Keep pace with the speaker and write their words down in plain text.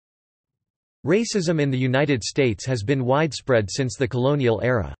Racism in the United States has been widespread since the colonial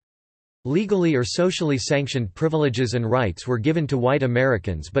era. Legally or socially sanctioned privileges and rights were given to white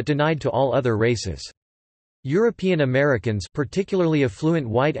Americans but denied to all other races. European Americans, particularly affluent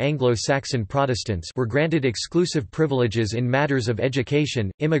white Anglo-Saxon Protestants, were granted exclusive privileges in matters of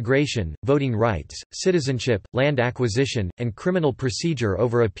education, immigration, voting rights, citizenship, land acquisition, and criminal procedure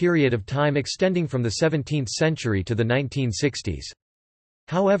over a period of time extending from the 17th century to the 1960s.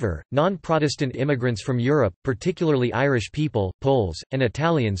 However, non-Protestant immigrants from Europe, particularly Irish people, Poles, and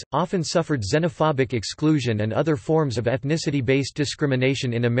Italians, often suffered xenophobic exclusion and other forms of ethnicity-based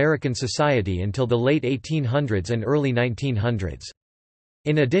discrimination in American society until the late 1800s and early 1900s.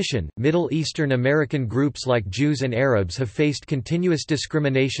 In addition, Middle Eastern American groups like Jews and Arabs have faced continuous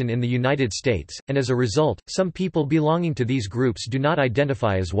discrimination in the United States, and as a result, some people belonging to these groups do not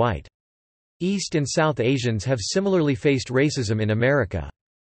identify as white. East and South Asians have similarly faced racism in America.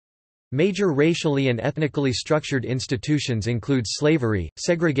 Major racially and ethnically structured institutions include slavery,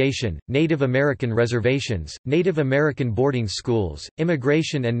 segregation, Native American reservations, Native American boarding schools,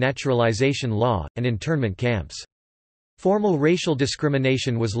 immigration and naturalization law, and internment camps. Formal racial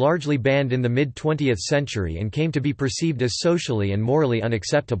discrimination was largely banned in the mid-20th century and came to be perceived as socially and morally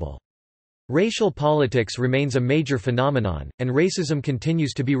unacceptable. Racial politics remains a major phenomenon, and racism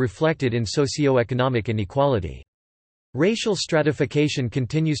continues to be reflected in socio-economic inequality. Racial stratification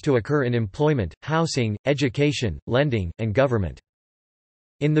continues to occur in employment, housing, education, lending, and government.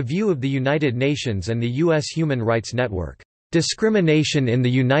 In the view of the United Nations and the U.S. Human Rights Network, discrimination in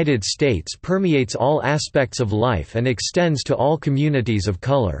the United States permeates all aspects of life and extends to all communities of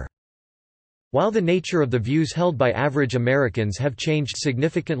color. While the nature of the views held by average Americans have changed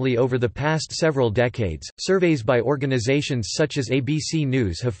significantly over the past several decades, surveys by organizations such as ABC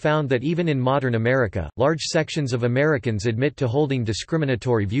News have found that even in modern America, large sections of Americans admit to holding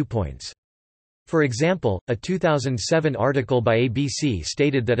discriminatory viewpoints. For example, a 2007 article by ABC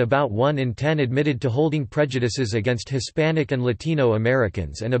stated that about 1 in 10 admitted to holding prejudices against Hispanic and Latino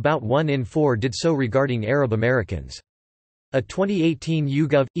Americans and about 1 in 4 did so regarding Arab Americans. A 2018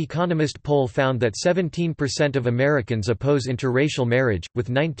 YouGov Economist poll found that 17% of Americans oppose interracial marriage, with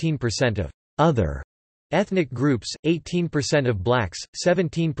 19% of other ethnic groups, 18% of blacks,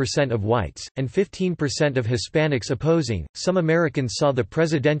 17% of whites, and 15% of Hispanics opposing. Some Americans saw the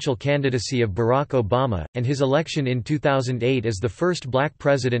presidential candidacy of Barack Obama, and his election in 2008 as the first black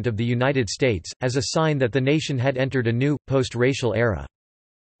president of the United States, as a sign that the nation had entered a new, post-racial era.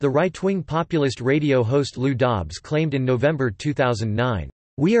 The right-wing populist radio host Lou Dobbs claimed in November 2009,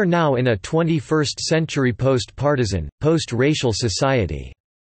 "We are now in a 21st-century post-partisan, post-racial society."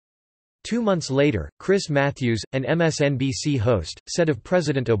 2 months later, Chris Matthews, an MSNBC host, said of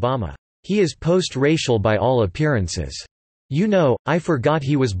President Obama, "He is post-racial by all appearances. You know, I forgot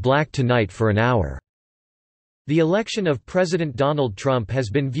he was black tonight for an hour." The election of President Donald Trump has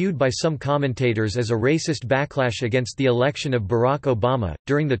been viewed by some commentators as a racist backlash against the election of Barack Obama.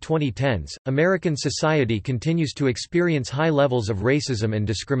 During the 2010s, American society continues to experience high levels of racism and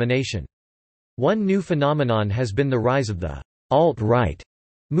discrimination. One new phenomenon has been the rise of the alt-right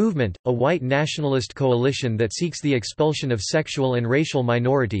movement, a white nationalist coalition that seeks the expulsion of sexual and racial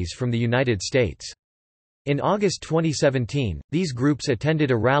minorities from the United States. In August 2017, these groups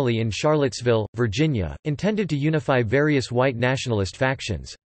attended a rally in Charlottesville, Virginia, intended to unify various white nationalist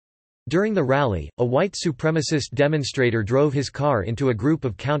factions. During the rally, a white supremacist demonstrator drove his car into a group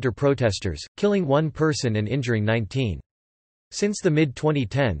of counter-protesters, killing 1 person and injuring 19. Since the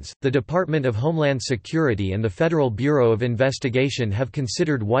mid-2010s, the Department of Homeland Security and the Federal Bureau of Investigation have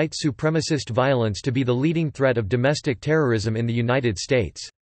considered white supremacist violence to be the leading threat of domestic terrorism in the United States.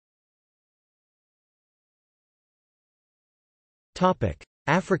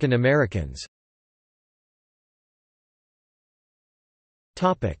 African Americans.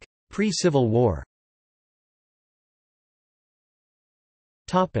 Pre-Civil War.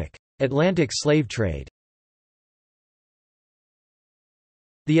 Atlantic slave trade.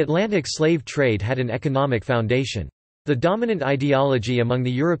 The Atlantic slave trade had an economic foundation. The dominant ideology among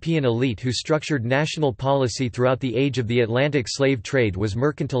the European elite who structured national policy throughout the age of the Atlantic slave trade was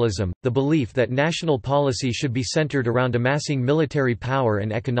mercantilism, the belief that national policy should be centered around amassing military power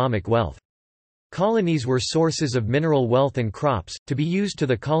and economic wealth. Colonies were sources of mineral wealth and crops, to be used to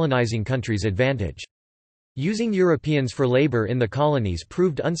the colonizing country's advantage. Using Europeans for labor in the colonies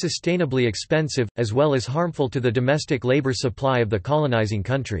proved unsustainably expensive, as well as harmful to the domestic labor supply of the colonizing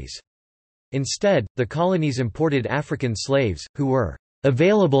countries. Instead, the colonies imported African slaves, who were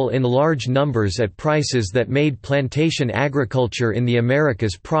available in large numbers at prices that made plantation agriculture in the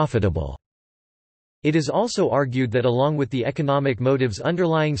Americas profitable. It is also argued that along with the economic motives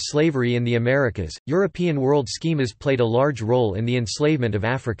underlying slavery in the Americas, European world schemas played a large role in the enslavement of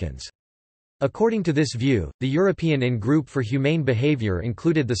Africans. According to this view, the European in-group for humane behavior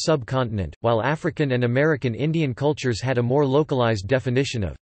included the subcontinent, while African and American Indian cultures had a more localized definition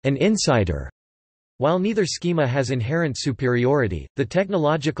of an insider. While neither schema has inherent superiority, the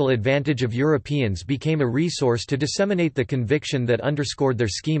technological advantage of Europeans became a resource to disseminate the conviction that underscored their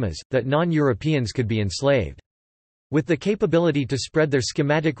schemas, that non-Europeans could be enslaved. With the capability to spread their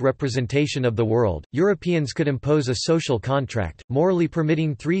schematic representation of the world, Europeans could impose a social contract, morally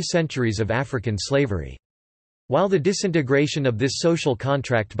permitting 3 centuries of African slavery. While the disintegration of this social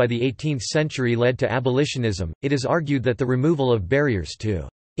contract by the 18th century led to abolitionism, it is argued that the removal of barriers to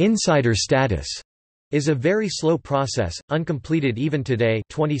insider status is a very slow process, uncompleted even today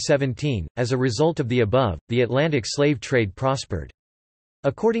 2017. As a result of the above, the Atlantic slave trade prospered.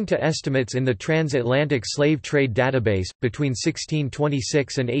 According to estimates in the Transatlantic Slave Trade Database, between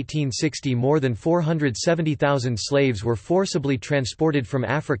 1626 and 1860 more than 470,000 slaves were forcibly transported from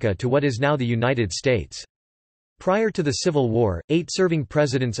Africa to what is now the United States. Prior to the Civil War, 8 serving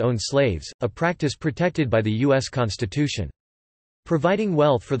presidents owned slaves, a practice protected by the U.S. Constitution. Providing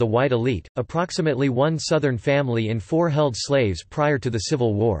wealth for the white elite, approximately 1 Southern family in 4 held slaves prior to the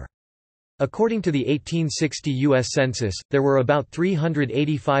Civil War. According to the 1860 U.S. Census, there were about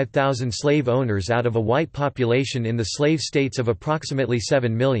 385,000 slave owners out of a white population in the slave states of approximately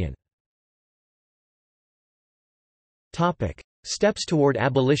 7 million. Steps toward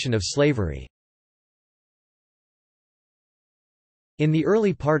abolition of slavery. In the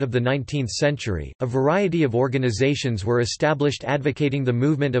early part of the 19th century, a variety of organizations were established advocating the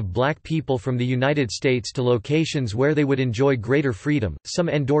movement of black people from the United States to locations where they would enjoy greater freedom. Some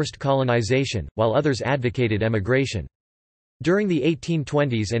endorsed colonization, while others advocated emigration. During the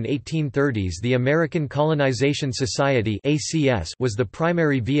 1820s and 1830s, the American Colonization Society (ACS) was the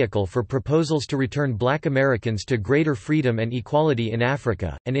primary vehicle for proposals to return black Americans to greater freedom and equality in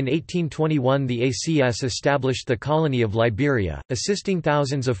Africa, and in 1821 the ACS established the colony of Liberia, assisting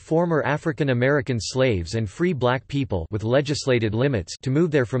thousands of former African American slaves and free black people with legislated limits to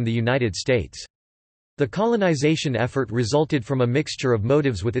move there from the United States. The colonization effort resulted from a mixture of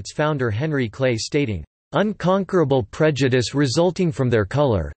motives, with its founder Henry Clay stating, "Unconquerable prejudice resulting from their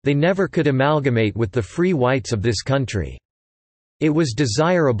color, they never could amalgamate with the free whites of this country. It was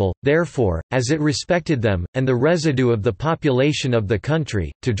desirable, therefore, as it respected them, and the residue of the population of the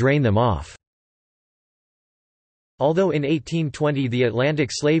country, to drain them off." Although in 1820 the Atlantic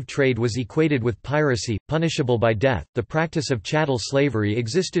slave trade was equated with piracy, punishable by death, the practice of chattel slavery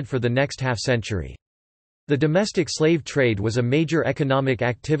existed for the next half-century. The domestic slave trade was a major economic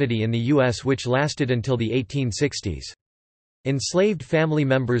activity in the U.S. which lasted until the 1860s. Enslaved family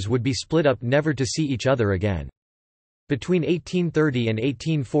members would be split up never to see each other again. Between 1830 and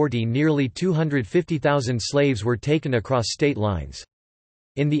 1840 nearly 250,000 slaves were taken across state lines.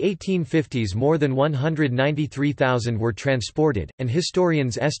 In the 1850s more than 193,000 were transported, and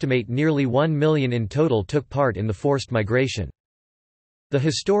historians estimate nearly 1 million in total took part in the forced migration. The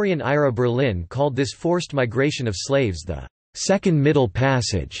historian Ira Berlin called this forced migration of slaves the Second Middle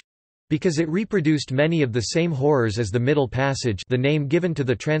Passage, because it reproduced many of the same horrors as the Middle Passage, the name given to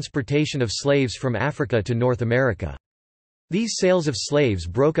the transportation of slaves from Africa to North America. These sales of slaves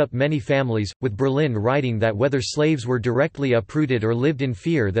broke up many families, with Berlin writing that whether slaves were directly uprooted or lived in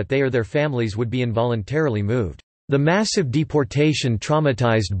fear that they or their families would be involuntarily moved, "The massive deportation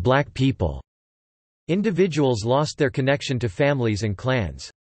traumatized black people." Individuals lost their connection to families and clans.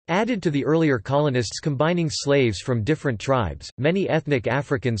 Added to the earlier colonists combining slaves from different tribes, many ethnic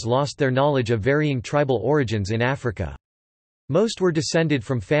Africans lost their knowledge of varying tribal origins in Africa. Most were descended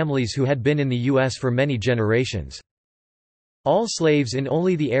from families who had been in the U.S. for many generations. All slaves in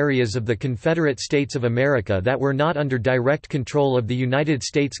only the areas of the Confederate States of America that were not under direct control of the United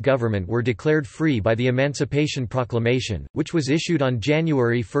States government were declared free by the Emancipation Proclamation, which was issued on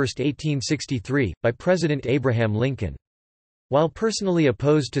January 1, 1863, by President Abraham Lincoln. While personally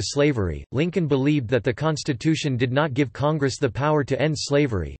opposed to slavery, Lincoln believed that the Constitution did not give Congress the power to end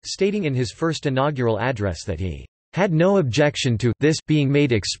slavery, stating in his first inaugural address that he had no objection to this being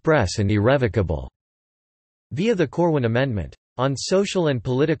made express and irrevocable via the Corwin Amendment. On social and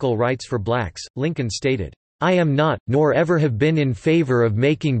political rights for blacks, Lincoln stated, "I am not, nor ever have been in favor of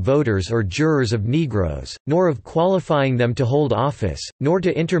making voters or jurors of Negroes, nor of qualifying them to hold office, nor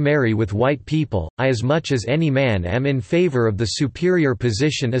to intermarry with white people. I as much as any man am in favor of the superior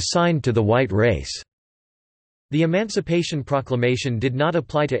position assigned to the white race." The Emancipation Proclamation did not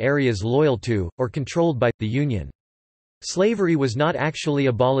apply to areas loyal to, or controlled by, the Union. Slavery was not actually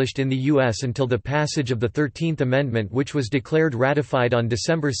abolished in the U.S. until the passage of the 13th Amendment, which was declared ratified on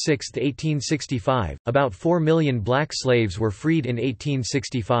December 6, 1865. About 4 million black slaves were freed in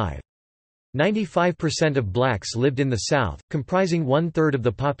 1865. 95% of blacks lived in the South, comprising one-third of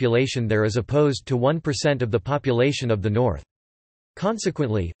the population there as opposed to 1% of the population of the North.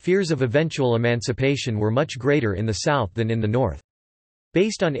 Consequently, fears of eventual emancipation were much greater in the South than in the North.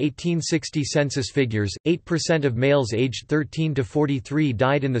 Based on 1860 census figures, 8% of males aged 13 to 43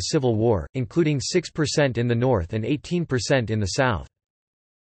 died in the Civil War, including 6% in the North and 18% in the South.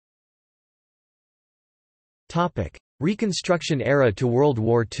 Reconstruction era to World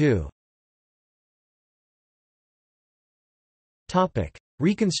War II.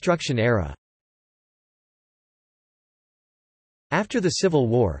 Reconstruction era. After the Civil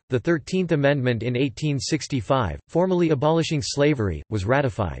War, the 13th Amendment in 1865, formally abolishing slavery, was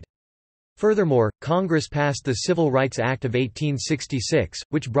ratified. Furthermore, Congress passed the Civil Rights Act of 1866,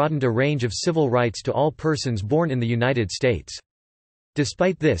 which broadened a range of civil rights to all persons born in the United States.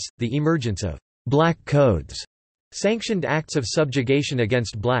 Despite this, the emergence of «black codes», sanctioned acts of subjugation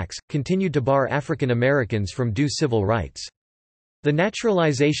against blacks, continued to bar African Americans from due civil rights. The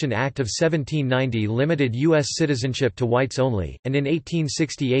Naturalization Act of 1790 limited U.S. citizenship to whites only, and in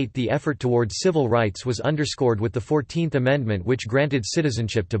 1868 the effort toward civil rights was underscored with the 14th Amendment, which granted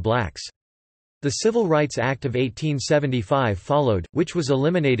citizenship to blacks. The Civil Rights Act of 1875 followed, which was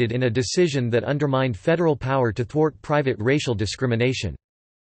eliminated in a decision that undermined federal power to thwart private racial discrimination.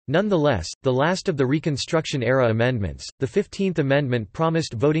 Nonetheless, the last of the Reconstruction-era amendments, the 15th Amendment,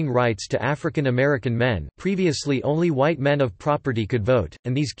 promised voting rights to African American men. Previously only white men of property could vote,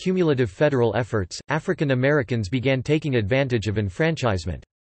 and these cumulative federal efforts, African Americans began taking advantage of enfranchisement.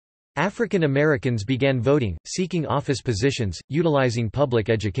 African Americans began voting, seeking office positions, utilizing public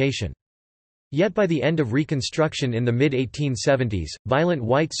education. Yet by the end of Reconstruction in the mid-1870s, violent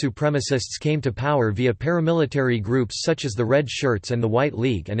white supremacists came to power via paramilitary groups such as the Red Shirts and the White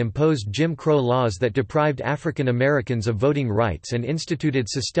League and imposed Jim Crow laws that deprived African Americans of voting rights and instituted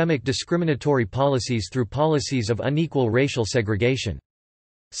systemic discriminatory policies through policies of unequal racial segregation.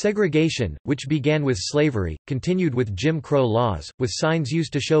 Segregation, which began with slavery, continued with Jim Crow laws, with signs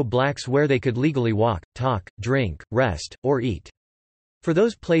used to show blacks where they could legally walk, talk, drink, rest, or eat. For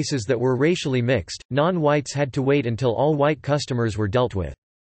those places that were racially mixed, non-whites had to wait until all white customers were dealt with.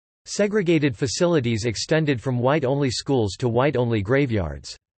 Segregated facilities extended from white-only schools to white-only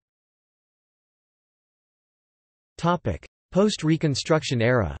graveyards. Post-Reconstruction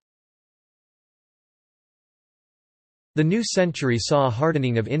era. The new century saw a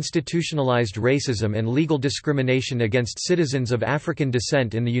hardening of institutionalized racism and legal discrimination against citizens of African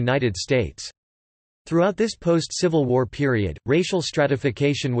descent in the United States. Throughout this post-Civil War period, racial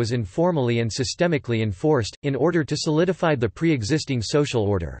stratification was informally and systemically enforced, in order to solidify the pre-existing social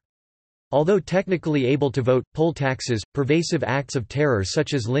order. Although technically able to vote, poll taxes, pervasive acts of terror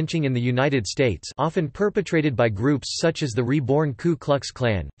such as lynching in the United States, often perpetrated by groups such as the reborn Ku Klux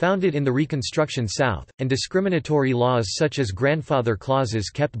Klan, founded in the Reconstruction South, and discriminatory laws such as grandfather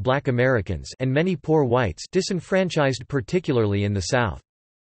clauses kept black Americans and many poor whites disenfranchised, particularly in the South.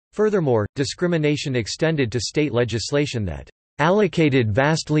 Furthermore, discrimination extended to state legislation that allocated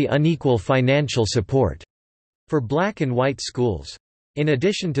vastly unequal financial support for black and white schools. In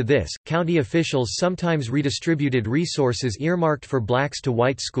addition to this, county officials sometimes redistributed resources earmarked for blacks to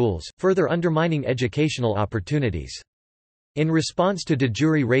white schools, further undermining educational opportunities. In response to de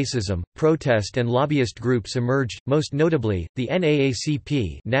jure racism, protest and lobbyist groups emerged, most notably, the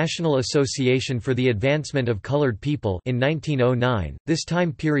NAACP, National Association for the Advancement of Colored People, in 1909. This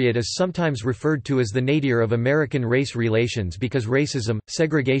time period is sometimes referred to as the nadir of American race relations because racism,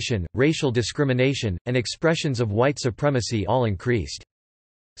 segregation, racial discrimination, and expressions of white supremacy all increased.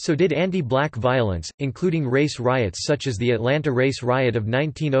 So did anti-black violence, including race riots such as the Atlanta Race Riot of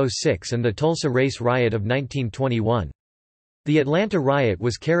 1906 and the Tulsa Race Riot of 1921. The Atlanta riot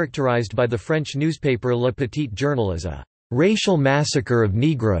was characterized by the French newspaper Le Petit Journal as a racial massacre of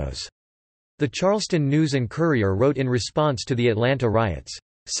Negroes. The Charleston News and Courier wrote in response to the Atlanta riots,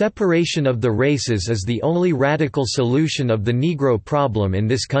 "Separation of the races is the only radical solution of the Negro problem in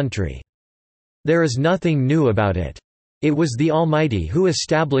this country. There is nothing new about it. It was the Almighty who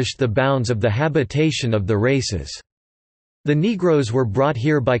established the bounds of the habitation of the races. The Negroes were brought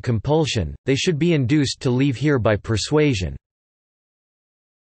here by compulsion, they should be induced to leave here by persuasion."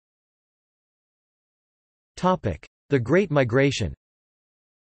 The Great Migration.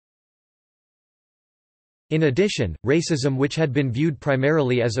 In addition, racism, which had been viewed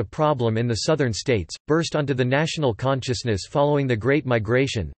primarily as a problem in the southern states, burst onto the national consciousness following the Great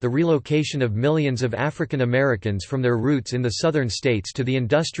Migration, the relocation of millions of African Americans from their roots in the southern states to the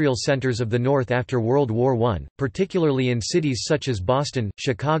industrial centers of the North after World War I, particularly in cities such as Boston,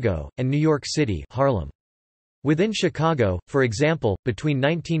 Chicago, and New York City, Harlem. Within Chicago, for example, between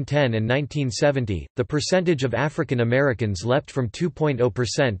 1910 and 1970, the percentage of African Americans leapt from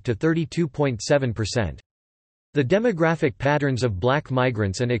 2.0% to 32.7%. The demographic patterns of black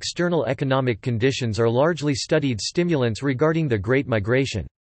migrants and external economic conditions are largely studied stimulants regarding the Great Migration.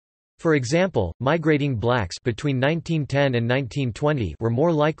 For example, migrating blacks between 1910 and 1920 were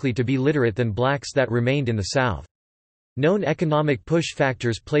more likely to be literate than blacks that remained in the South. Known economic push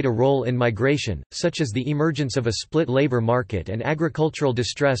factors played a role in migration, such as the emergence of a split labor market and agricultural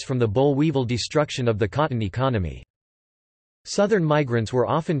distress from the boll-weevil destruction of the cotton economy. Southern migrants were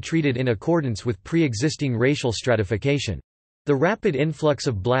often treated in accordance with pre-existing racial stratification. The rapid influx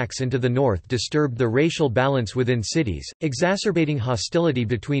of blacks into the North disturbed the racial balance within cities, exacerbating hostility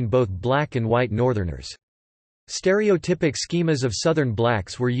between both black and white Northerners. Stereotypic schemas of Southern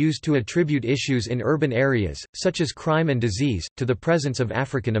blacks were used to attribute issues in urban areas, such as crime and disease, to the presence of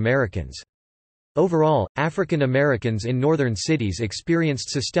African Americans. Overall, African Americans in northern cities experienced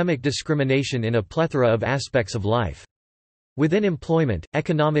systemic discrimination in a plethora of aspects of life. Within employment,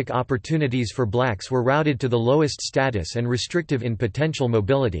 economic opportunities for blacks were routed to the lowest status and restrictive in potential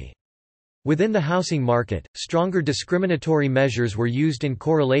mobility. Within the housing market, stronger discriminatory measures were used in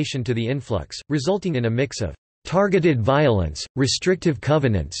correlation to the influx, resulting in a mix of targeted violence, restrictive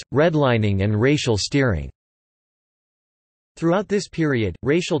covenants, redlining and racial steering. Throughout this period,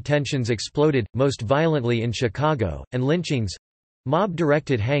 racial tensions exploded, most violently in Chicago, and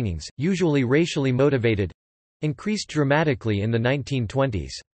lynchings—mob-directed hangings, usually racially motivated, increased dramatically in the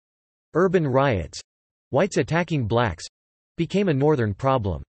 1920s. Urban riots—whites attacking blacks—became a northern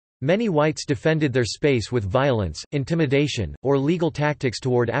problem. Many whites defended their space with violence, intimidation, or legal tactics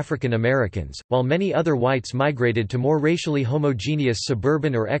toward African Americans, while many other whites migrated to more racially homogeneous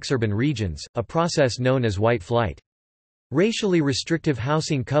suburban or exurban regions, a process known as white flight. Racially restrictive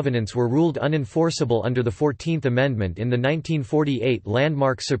housing covenants were ruled unenforceable under the 14th Amendment in the 1948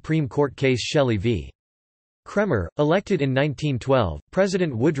 landmark Supreme Court case Shelley v. Kremer. Elected in 1912,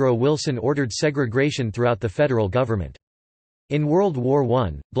 President Woodrow Wilson ordered segregation throughout the federal government. In World War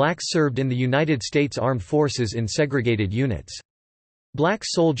I, blacks served in the United States Armed Forces in segregated units. Black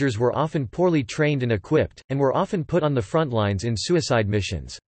soldiers were often poorly trained and equipped, and were often put on the front lines in suicide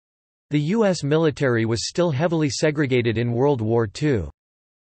missions. The U.S. military was still heavily segregated in World War II.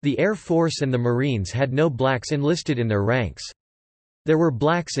 The Air Force and the Marines had no blacks enlisted in their ranks. There were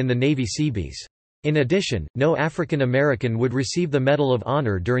blacks in the Navy Seabees. In addition, no African American would receive the Medal of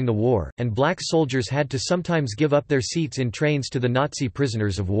Honor during the war, and black soldiers had to sometimes give up their seats in trains to the Nazi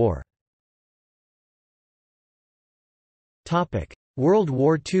prisoners of war. World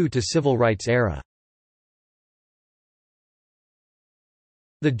War II to Civil Rights era.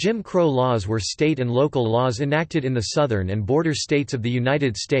 The Jim Crow laws were state and local laws enacted in the southern and border states of the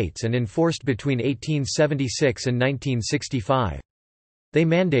United States and enforced between 1876 and 1965. They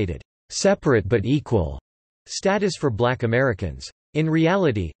mandated separate but equal status for black Americans. In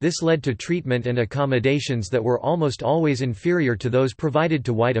reality, this led to treatment and accommodations that were almost always inferior to those provided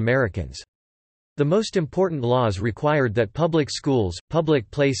to white Americans. The most important laws required that public schools, public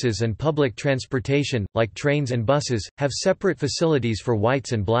places and public transportation, like trains and buses, have separate facilities for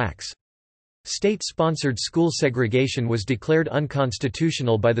whites and blacks. State-sponsored school segregation was declared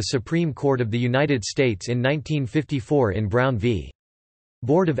unconstitutional by the Supreme Court of the United States in 1954 in Brown v.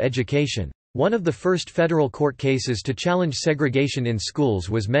 Board of Education. One of the first federal court cases to challenge segregation in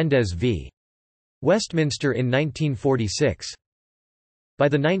schools was Mendez v. Westminster in 1946. By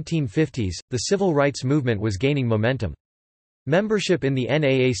the 1950s, the civil rights movement was gaining momentum. Membership in the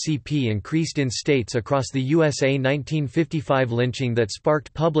NAACP increased in states across the USA. 1955 lynching that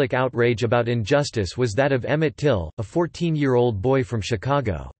sparked public outrage about injustice was that of Emmett Till, a 14-year-old boy from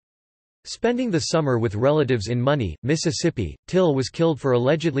Chicago. Spending the summer with relatives in Money, Mississippi, Till was killed for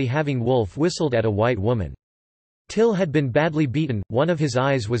allegedly having wolf whistled at a white woman. Till had been badly beaten, one of his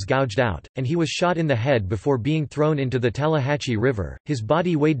eyes was gouged out, and he was shot in the head before being thrown into the Tallahatchie River. His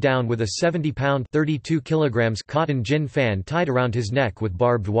body weighed down with a 70-pound (32 kilograms) cotton gin fan tied around his neck with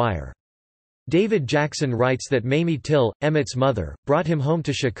barbed wire. David Jackson writes that Mamie Till, Emmett's mother, brought him home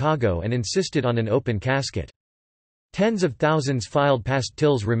to Chicago and insisted on an open casket. Tens of thousands filed past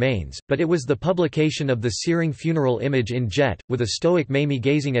Till's remains, but it was the publication of the searing funeral image in Jet, with a stoic Mamie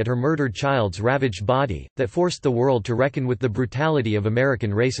gazing at her murdered child's ravaged body, that forced the world to reckon with the brutality of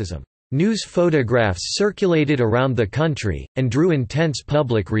American racism. News photographs circulated around the country, and drew intense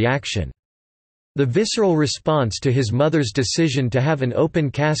public reaction. The visceral response to his mother's decision to have an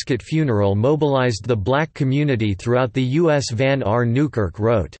open-casket funeral mobilized the black community throughout the U.S. Van R. Newkirk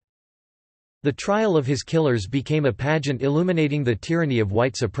wrote. The trial of his killers became a pageant illuminating the tyranny of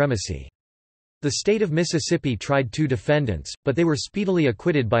white supremacy. The state of Mississippi tried 2 defendants, but they were speedily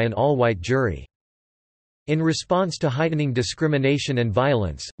acquitted by an all-white jury. In response to heightening discrimination and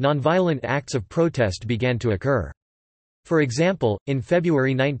violence, nonviolent acts of protest began to occur. For example, in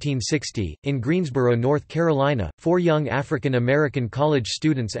February 1960, in Greensboro, North Carolina, 4 young African American college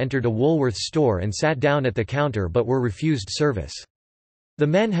students entered a Woolworth store and sat down at the counter but were refused service. The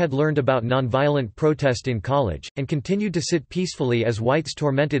men had learned about nonviolent protest in college, and continued to sit peacefully as whites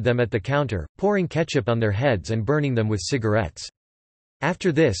tormented them at the counter, pouring ketchup on their heads and burning them with cigarettes.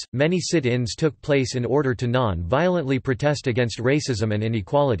 After this, many sit-ins took place in order to non-violently protest against racism and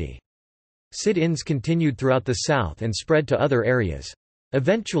inequality. Sit-ins continued throughout the South and spread to other areas.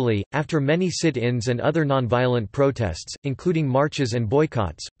 Eventually, after many sit-ins and other nonviolent protests, including marches and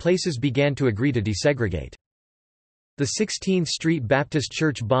boycotts, places began to agree to desegregate. The 16th Street Baptist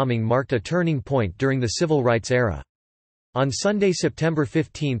Church bombing marked a turning point during the Civil Rights era. On Sunday, September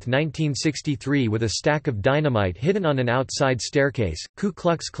 15, 1963, with a stack of dynamite hidden on an outside staircase, Ku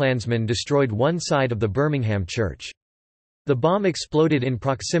Klux Klansmen destroyed one side of the Birmingham church. The bomb exploded in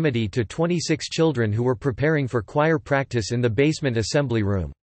proximity to 26 children who were preparing for choir practice in the basement assembly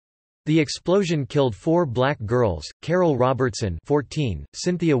room. The explosion killed 4 black girls: Carol Robertson, 14;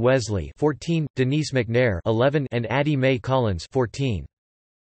 Cynthia Wesley, 14; Denise McNair, 11; and Addie Mae Collins, 14.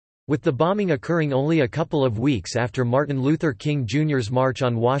 With the bombing occurring only a couple of weeks after Martin Luther King Jr.'s March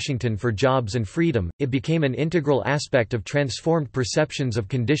on Washington for Jobs and Freedom, it became an integral aspect of transformed perceptions of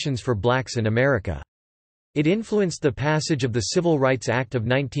conditions for blacks in America. It influenced the passage of the Civil Rights Act of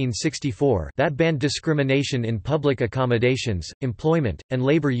 1964 that banned discrimination in public accommodations, employment, and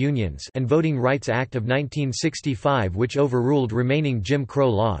labor unions, and Voting Rights Act of 1965, which overruled remaining Jim Crow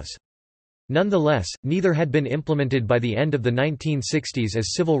laws. Nonetheless, neither had been implemented by the end of the 1960s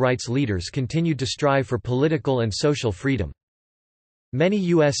as civil rights leaders continued to strive for political and social freedom. Many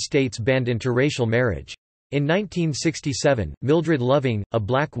U.S. states banned interracial marriage. In 1967, Mildred Loving, a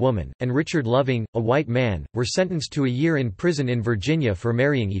black woman, and Richard Loving, a white man, were sentenced to a year in prison in Virginia for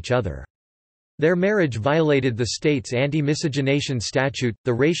marrying each other. Their marriage violated the state's anti-miscegenation statute,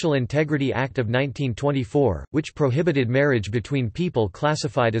 the Racial Integrity Act of 1924, which prohibited marriage between people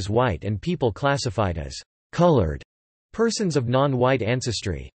classified as white and people classified as colored persons of non-white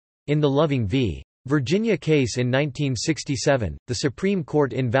ancestry. In the Loving v. Virginia case in 1967, the Supreme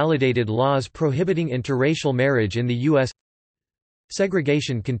Court invalidated laws prohibiting interracial marriage in the U.S.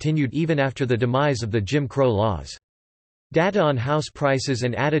 Segregation continued even after the demise of the Jim Crow laws. Data on house prices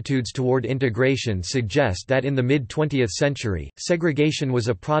and attitudes toward integration suggest that in the mid-20th century, segregation was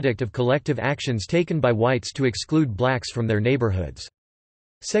a product of collective actions taken by whites to exclude blacks from their neighborhoods.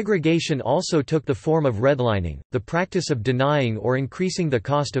 Segregation also took the form of redlining, the practice of denying or increasing the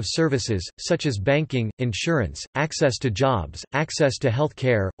cost of services, such as banking, insurance, access to jobs, access to health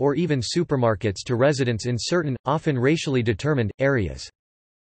care, or even supermarkets to residents in certain, often racially determined, areas.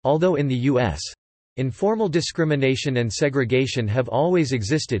 Although in the U.S., informal discrimination and segregation have always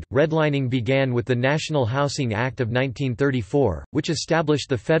existed, redlining began with the National Housing Act of 1934, which established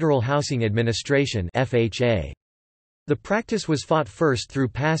the Federal Housing Administration (FHA). The practice was fought first through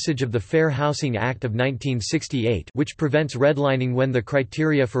passage of the Fair Housing Act of 1968, which prevents redlining when the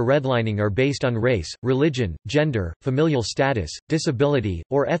criteria for redlining are based on race, religion, gender, familial status, disability,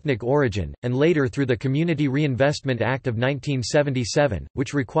 or ethnic origin, and later through the Community Reinvestment Act of 1977,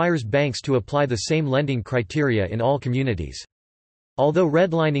 which requires banks to apply the same lending criteria in all communities. Although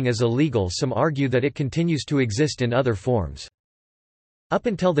redlining is illegal, some argue that it continues to exist in other forms. Up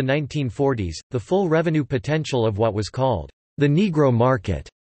until the 1940s, the full revenue potential of what was called the Negro market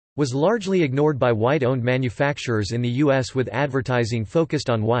was largely ignored by white-owned manufacturers in the U.S., with advertising focused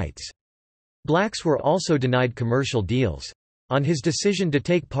on whites. Blacks were also denied commercial deals. On his decision to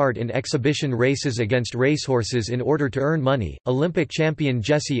take part in exhibition races against racehorses in order to earn money, Olympic champion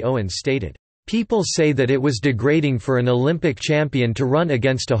Jesse Owens stated, "People say that it was degrading for an Olympic champion to run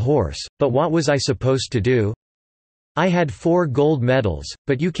against a horse, but what was I supposed to do? I had 4 gold medals,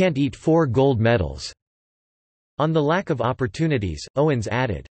 but you can't eat 4 gold medals." On the lack of opportunities, Owens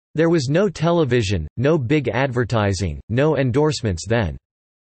added, "There was no television, no big advertising, no endorsements then.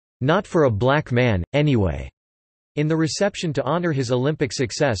 Not for a black man, anyway." In the reception to honor his Olympic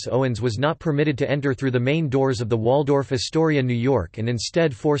success, Owens was not permitted to enter through the main doors of the Waldorf Astoria, New York, and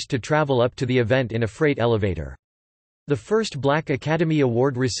instead forced to travel up to the event in a freight elevator. The first Black Academy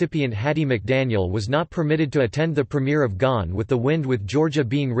Award recipient Hattie McDaniel was not permitted to attend the premiere of Gone with the Wind, with Georgia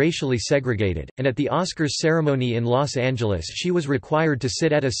being racially segregated, and at the Oscars ceremony in Los Angeles she was required to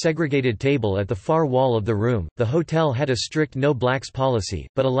sit at a segregated table at the far wall of the room. The hotel had a strict no blacks policy,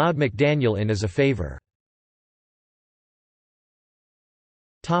 but allowed McDaniel in as a favor.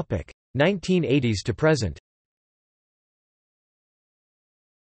 1980s to present.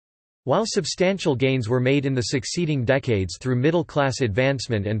 While substantial gains were made in the succeeding decades through middle-class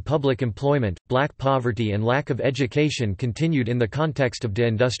advancement and public employment, black poverty and lack of education continued in the context of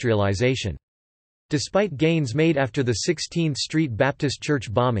deindustrialization. Despite gains made after the 16th Street Baptist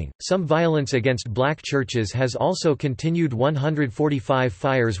Church bombing, some violence against black churches has also continued. 145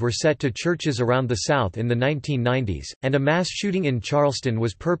 fires were set to churches around the South in the 1990s, and a mass shooting in Charleston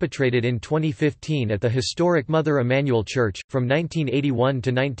was perpetrated in 2015 at the historic Mother Emanuel Church. From 1981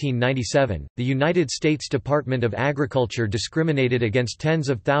 to 1997, the United States Department of Agriculture discriminated against tens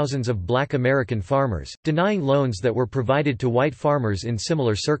of thousands of black American farmers, denying loans that were provided to white farmers in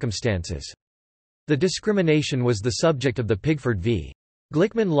similar circumstances. The discrimination was the subject of the Pigford v.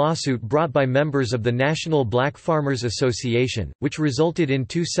 Glickman lawsuit brought by members of the National Black Farmers Association, which resulted in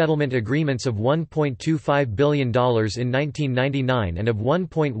two settlement agreements of $1.25 billion in 1999 and of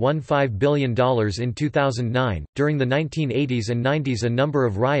 $1.15 billion in 2009. During the 1980s and 90s, a number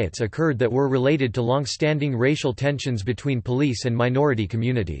of riots occurred that were related to long-standing racial tensions between police and minority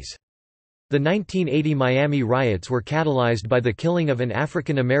communities. The 1980 Miami riots were catalyzed by the killing of an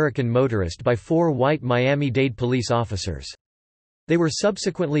African-American motorist by 4 white Miami-Dade police officers. They were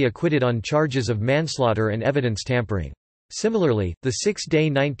subsequently acquitted on charges of manslaughter and evidence tampering. Similarly, the 6-day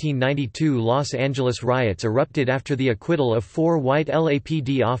 1992 Los Angeles riots erupted after the acquittal of 4 white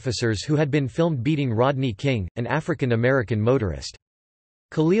LAPD officers who had been filmed beating Rodney King, an African-American motorist.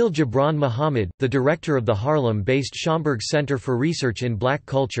 Khalil Gibran Muhammad, the director of the Harlem-based Schomburg Center for Research in Black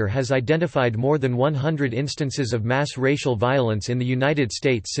Culture, has identified more than 100 instances of mass racial violence in the United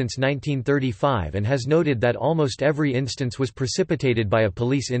States since 1935 and has noted that almost every instance was precipitated by a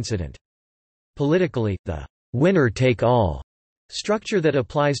police incident. Politically, the winner-take-all structure that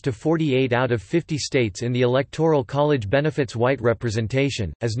applies to 48 out of 50 states in the Electoral College benefits white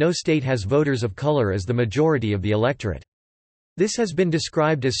representation, as no state has voters of color as the majority of the electorate. This has been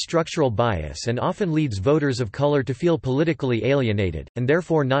described as structural bias and often leads voters of color to feel politically alienated, and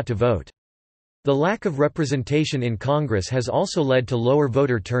therefore not to vote. The lack of representation in Congress has also led to lower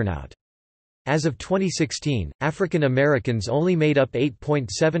voter turnout. As of 2016, African Americans only made up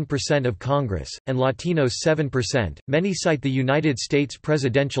 8.7% of Congress, and Latinos 7%. Many cite the United States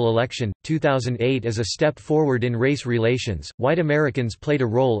presidential election, 2008 as a step forward in race relations. White Americans played a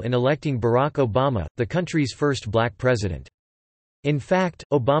role in electing Barack Obama, the country's first black president. In fact,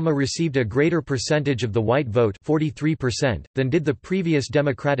 Obama received a greater percentage of the white vote, 43%, than did the previous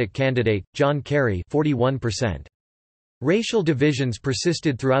Democratic candidate, John Kerry, 41%. Racial divisions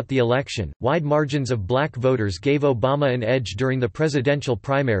persisted throughout the election. Wide margins of black voters gave Obama an edge during the presidential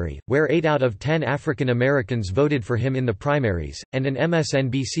primary, where 8 out of 10 African Americans voted for him in the primaries, and an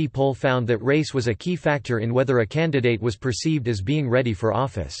MSNBC poll found that race was a key factor in whether a candidate was perceived as being ready for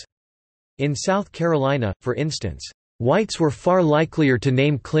office. In South Carolina, for instance, whites were far likelier to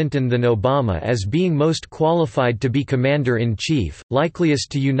name Clinton than Obama as being most qualified to be commander-in-chief,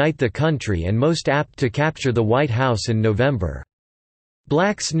 likeliest to unite the country and most apt to capture the White House in November.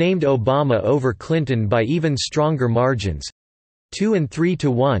 Blacks named Obama over Clinton by even stronger margins—2 and 3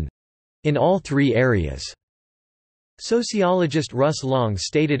 to 1—in all 3 areas. Sociologist Russ Long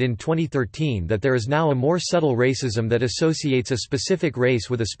stated in 2013 that there is now a more subtle racism that associates a specific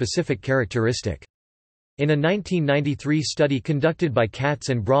race with a specific characteristic. In a 1993 study conducted by Katz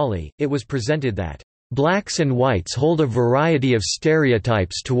and Brawley, it was presented that, "...blacks and whites hold a variety of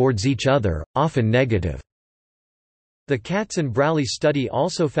stereotypes towards each other, often negative." The Katz and Brawley study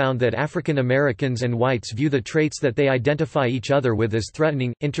also found that African Americans and whites view the traits that they identify each other with as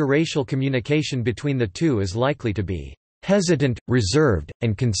threatening. Interracial communication between the two is likely to be hesitant, reserved,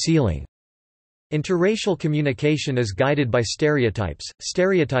 and concealing. Interracial communication is guided by stereotypes.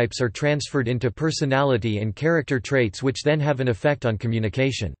 Stereotypes are transferred into personality and character traits which then have an effect on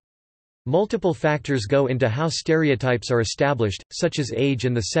communication. Multiple factors go into how stereotypes are established, such as age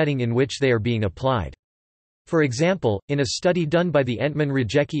and the setting in which they are being applied. For example, in a study done by the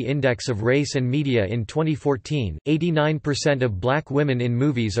Entman-Rajecki Index of Race and Media in 2014, 89% of black women in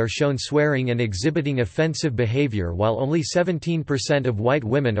movies are shown swearing and exhibiting offensive behavior while only 17% of white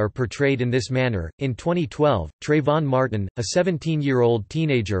women are portrayed in this manner. In 2012, Trayvon Martin, a 17-year-old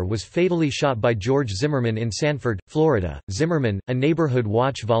teenager, was fatally shot by George Zimmerman in Sanford, Florida. Zimmerman, a neighborhood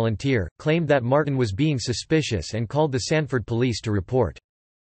watch volunteer, claimed that Martin was being suspicious and called the Sanford police to report.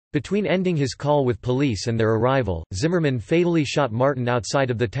 Between ending his call with police and their arrival, Zimmerman fatally shot Martin outside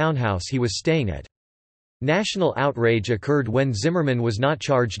of the townhouse he was staying at. National outrage occurred when Zimmerman was not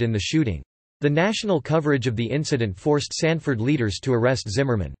charged in the shooting. The national coverage of the incident forced Sanford leaders to arrest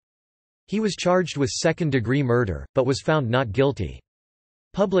Zimmerman. He was charged with second-degree murder, but was found not guilty.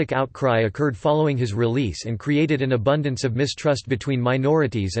 Public outcry occurred following his release and created an abundance of mistrust between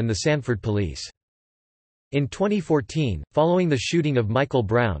minorities and the Sanford police. In 2014, following the shooting of Michael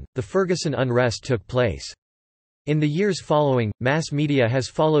Brown, the Ferguson unrest took place. In the years following, mass media has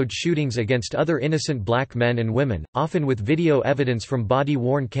followed shootings against other innocent black men and women, often with video evidence from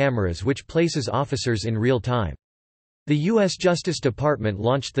body-worn cameras which places officers in real time. The U.S. Justice Department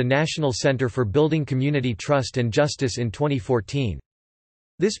launched the National Center for Building Community Trust and Justice in 2014.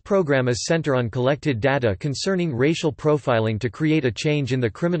 This program is centered on collected data concerning racial profiling to create a change in the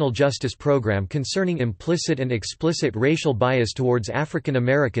criminal justice program concerning implicit and explicit racial bias towards African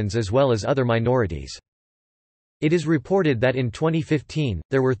Americans as well as other minorities. It is reported that in 2015,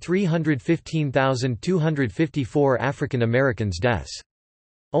 there were 315,254 African Americans deaths.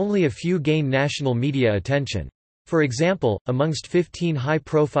 Only a few gain national media attention. For example, amongst 15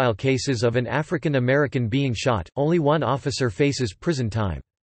 high-profile cases of an African American being shot, only one officer faces prison time.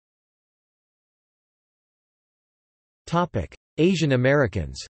 Asian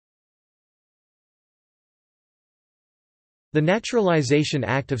Americans. The Naturalization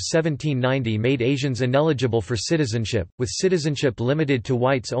Act of 1790 made Asians ineligible for citizenship, with citizenship limited to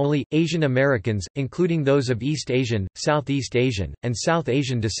whites only. Asian Americans, including those of East Asian, Southeast Asian, and South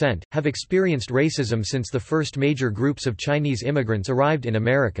Asian descent, have experienced racism since the first major groups of Chinese immigrants arrived in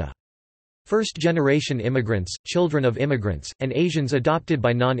America. First-generation immigrants, children of immigrants, and Asians adopted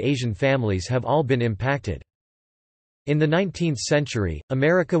by non-Asian families have all been impacted. In the 19th century,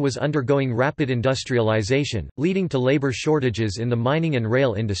 America was undergoing rapid industrialization, leading to labor shortages in the mining and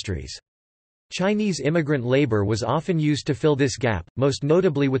rail industries. Chinese immigrant labor was often used to fill this gap, most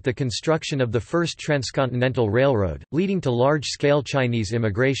notably with the construction of the first transcontinental railroad, leading to large-scale Chinese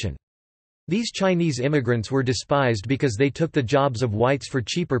immigration. These Chinese immigrants were despised because they took the jobs of whites for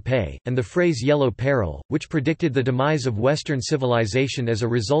cheaper pay, and the phrase yellow peril, which predicted the demise of Western civilization as a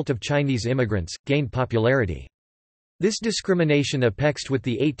result of Chinese immigrants, gained popularity. This discrimination apexed with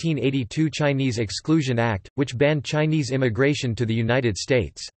the 1882 Chinese Exclusion Act, which banned Chinese immigration to the United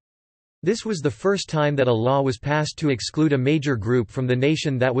States. This was the first time that a law was passed to exclude a major group from the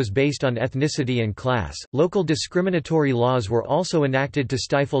nation that was based on ethnicity and class. Local discriminatory laws were also enacted to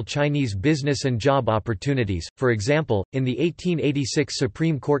stifle Chinese business and job opportunities, for example, in the 1886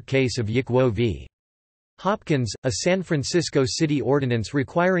 Supreme Court case of Yik-Wo v. Hopkins, a San Francisco city ordinance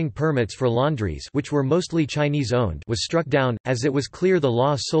requiring permits for laundries which were mostly Chinese-owned was struck down, as it was clear the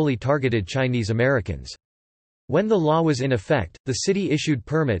law solely targeted Chinese Americans. When the law was in effect, the city issued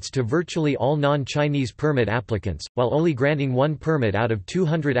permits to virtually all non-Chinese permit applicants, while only granting one permit out of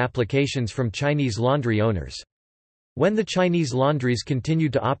 200 applications from Chinese laundry owners. When the Chinese laundries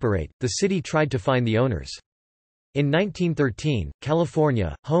continued to operate, the city tried to fine the owners. In 1913,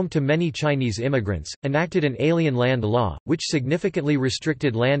 California, home to many Chinese immigrants, enacted an alien land law, which significantly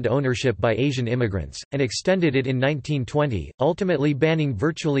restricted land ownership by Asian immigrants, and extended it in 1920, ultimately banning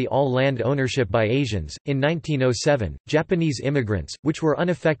virtually all land ownership by Asians. In 1907, Japanese immigrants, which were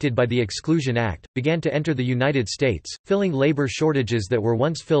unaffected by the Exclusion Act, began to enter the United States, filling labor shortages that were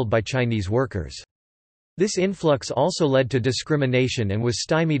once filled by Chinese workers. This influx also led to discrimination and was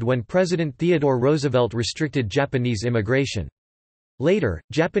stymied when President Theodore Roosevelt restricted Japanese immigration. Later,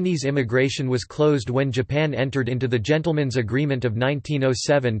 Japanese immigration was closed when Japan entered into the Gentleman's Agreement of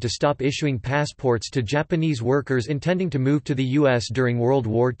 1907 to stop issuing passports to Japanese workers intending to move to the U.S. during World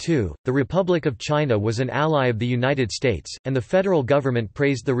War II. The Republic of China was an ally of the United States, and the federal government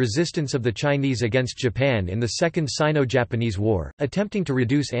praised the resistance of the Chinese against Japan in the Second Sino-Japanese War, attempting to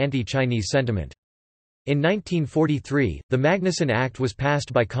reduce anti-Chinese sentiment. In 1943, the Magnuson Act was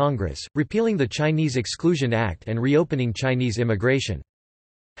passed by Congress, repealing the Chinese Exclusion Act and reopening Chinese immigration.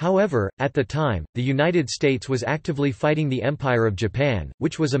 However, at the time, the United States was actively fighting the Empire of Japan,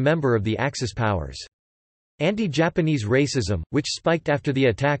 which was a member of the Axis powers. Anti-Japanese racism, which spiked after the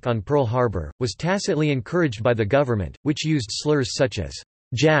attack on Pearl Harbor, was tacitly encouraged by the government, which used slurs such as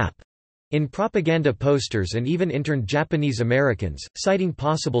Jap in propaganda posters and even interned Japanese Americans, citing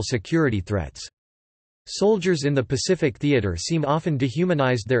possible security threats. Soldiers in the Pacific Theater seem often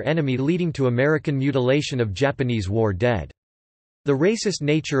dehumanized their enemy, leading to American mutilation of Japanese war dead. The racist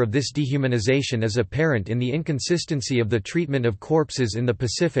nature of this dehumanization is apparent in the inconsistency of the treatment of corpses in the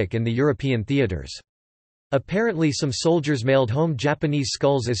Pacific and the European theaters. Apparently some soldiers mailed home Japanese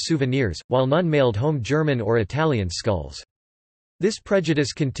skulls as souvenirs, while none mailed home German or Italian skulls. This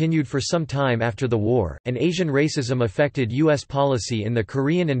prejudice continued for some time after the war, and Asian racism affected U.S. policy in the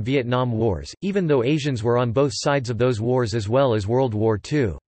Korean and Vietnam Wars, even though Asians were on both sides of those wars as well as World War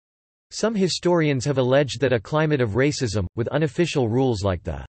II. Some historians have alleged that a climate of racism, with unofficial rules like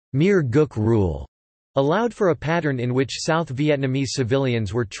the Mir Guk rule, allowed for a pattern in which South Vietnamese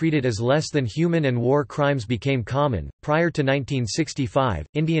civilians were treated as less than human and war crimes became common. Prior to 1965,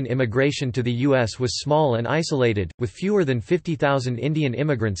 Indian immigration to the U.S. was small and isolated, with fewer than 50,000 Indian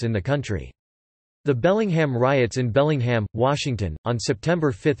immigrants in the country. The Bellingham riots in Bellingham, Washington, on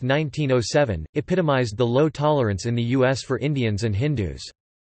September 5, 1907, epitomized the low tolerance in the U.S. for Indians and Hindus.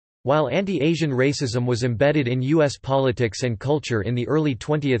 While anti-Asian racism was embedded in U.S. politics and culture in the early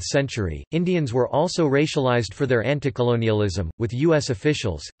 20th century, Indians were also racialized for their anti-colonialism, with U.S.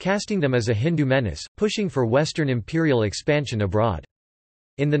 officials casting them as a Hindu menace, pushing for Western imperial expansion abroad.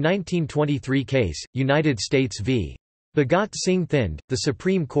 In the 1923 case, United States v. Bhagat Singh Thind, the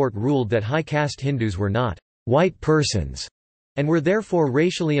Supreme Court ruled that high-caste Hindus were not white persons and were therefore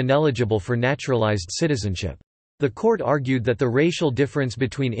racially ineligible for naturalized citizenship. The court argued that the racial difference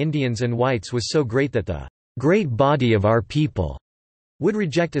between Indians and whites was so great that the great body of our people would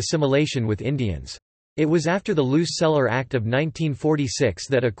reject assimilation with Indians. It was after the Luce-Celler Act of 1946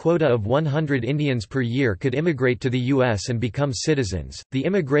 that a quota of 100 Indians per year could immigrate to the U.S. and become citizens. The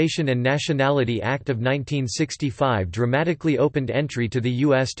Immigration and Nationality Act of 1965 dramatically opened entry to the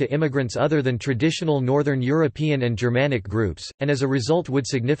U.S. to immigrants other than traditional Northern European and Germanic groups, and as a result would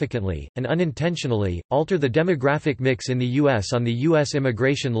significantly, and unintentionally, alter the demographic mix in the U.S. On the U.S.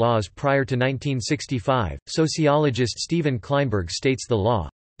 immigration laws prior to 1965, sociologist Stephen Kleinberg states the law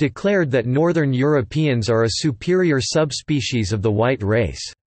declared that Northern Europeans are a superior subspecies of the white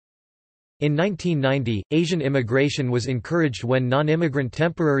race. In 1990, Asian immigration was encouraged when non-immigrant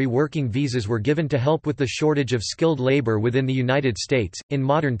temporary working visas were given to help with the shortage of skilled labor within the United States. In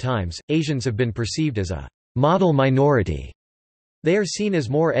modern times, Asians have been perceived as a model minority. They are seen as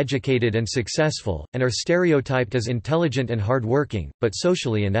more educated and successful, and are stereotyped as intelligent and hardworking, but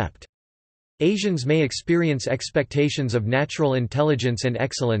socially inept. Asians may experience expectations of natural intelligence and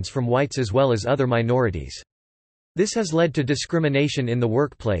excellence from whites as well as other minorities. This has led to discrimination in the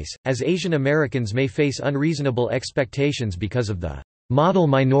workplace, as Asian Americans may face unreasonable expectations because of the model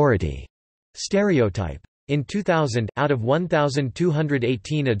minority stereotype. In 2000, out of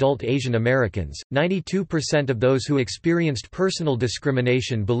 1,218 adult Asian Americans, 92% of those who experienced personal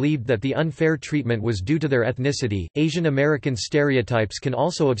discrimination believed that the unfair treatment was due to their ethnicity. Asian American stereotypes can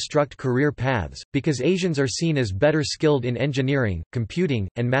also obstruct career paths. Because Asians are seen as better skilled in engineering, computing,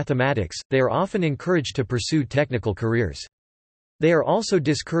 and mathematics, they are often encouraged to pursue technical careers. They are also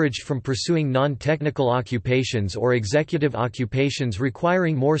discouraged from pursuing non-technical occupations or executive occupations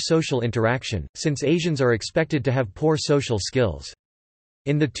requiring more social interaction, since Asians are expected to have poor social skills.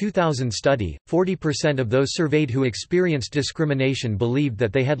 In the 2000 study, 40% of those surveyed who experienced discrimination believed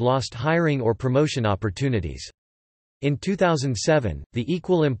that they had lost hiring or promotion opportunities. In 2007, the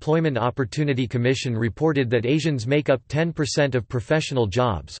Equal Employment Opportunity Commission reported that Asians make up 10% of professional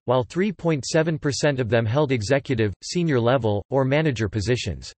jobs, while 3.7% of them held executive, senior level, or manager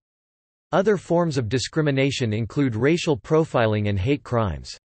positions. Other forms of discrimination include racial profiling and hate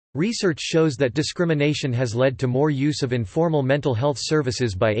crimes. Research shows that discrimination has led to more use of informal mental health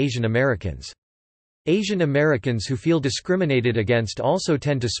services by Asian Americans. Asian Americans who feel discriminated against also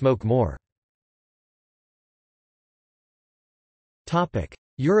tend to smoke more.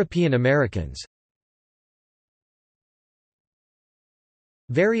 European Americans.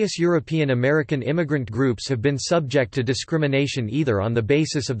 Various European American immigrant groups have been subject to discrimination either on the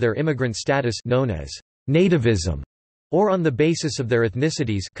basis of their immigrant status known as nativism or on the basis of their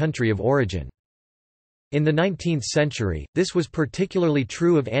ethnicities, country of origin. In the 19th century, this was particularly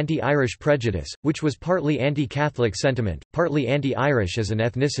true of anti-Irish prejudice, which was partly anti-Catholic sentiment, partly anti-Irish as an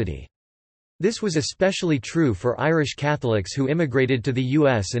ethnicity. This was especially true for Irish Catholics who immigrated to the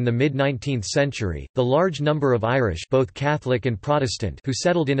U.S. in the mid-19th century. The large number of Irish, both Catholic and Protestant, who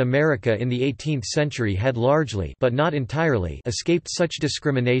settled in America in the 18th century had largely, but not entirely, escaped such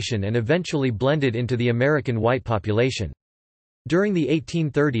discrimination and eventually blended into the American white population. During the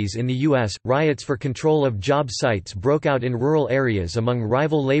 1830s in the U.S., riots for control of job sites broke out in rural areas among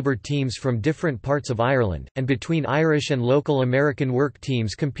rival labor teams from different parts of Ireland, and between Irish and local American work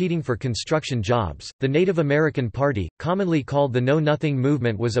teams competing for construction jobs. The Native American Party, commonly called the Know Nothing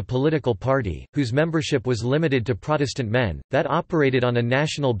Movement, was a political party, whose membership was limited to Protestant men, that operated on a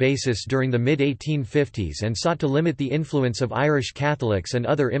national basis during the mid-1850s and sought to limit the influence of Irish Catholics and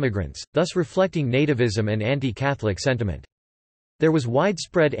other immigrants, thus reflecting nativism and anti-Catholic sentiment. There was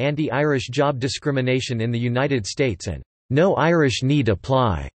widespread anti-Irish job discrimination in the United States and "No Irish Need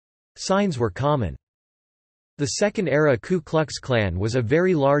Apply" signs were common. The Second-era Ku Klux Klan was a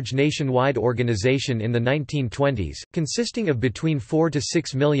very large nationwide organization in the 1920s, consisting of between 4 to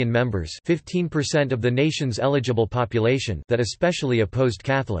 6 million members, 15% of the nation's eligible population, that especially opposed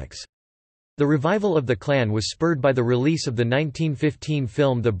Catholics. The revival of the Klan was spurred by the release of the 1915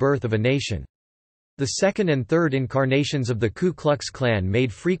 film The Birth of a Nation. The second and third incarnations of the Ku Klux Klan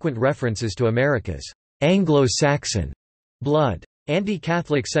made frequent references to America's Anglo-Saxon blood.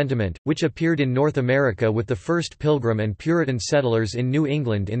 Anti-Catholic sentiment, which appeared in North America with the first Pilgrim and Puritan settlers in New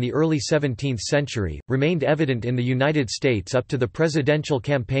England in the early 17th century, remained evident in the United States up to the presidential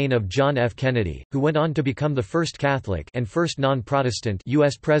campaign of John F. Kennedy, who went on to become the first Catholic and first non-Protestant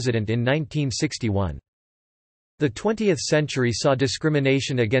U.S. president in 1961. The 20th century saw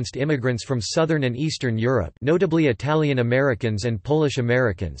discrimination against immigrants from Southern and Eastern Europe, notably Italian Americans and Polish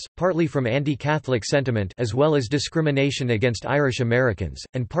Americans, partly from anti-Catholic sentiment as well as discrimination against Irish Americans,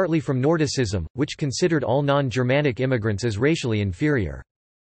 and partly from Nordicism, which considered all non-Germanic immigrants as racially inferior.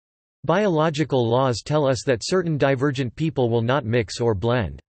 Biological laws tell us that certain divergent people will not mix or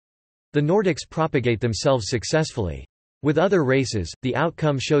blend. The Nordics propagate themselves successfully. With other races, the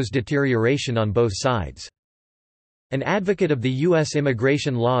outcome shows deterioration on both sides. An advocate of the U.S.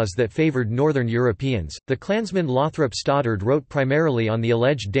 immigration laws that favored Northern Europeans, the Klansman Lothrop Stoddard wrote primarily on the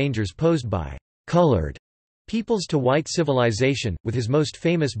alleged dangers posed by colored peoples to white civilization, with his most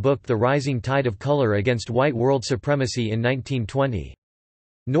famous book The Rising Tide of Color Against White World Supremacy in 1920.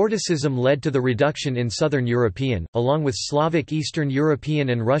 Nordicism led to the reduction in Southern European, along with Slavic Eastern European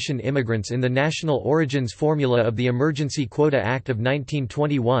and Russian immigrants in the national origins formula of the Emergency Quota Act of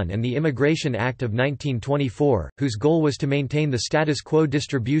 1921 and the Immigration Act of 1924, whose goal was to maintain the status quo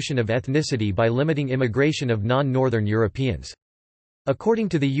distribution of ethnicity by limiting immigration of non-Northern Europeans. According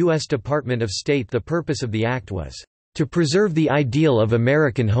to the U.S. Department of State, the purpose of the act was to preserve the ideal of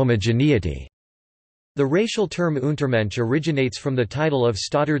American homogeneity. The racial term Untermensch originates from the title of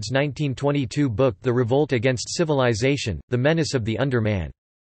Stoddard's 1922 book The Revolt Against Civilization, The Menace of the Underman.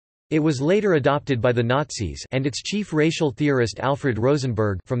 It was later adopted by the Nazis and its chief racial theorist Alfred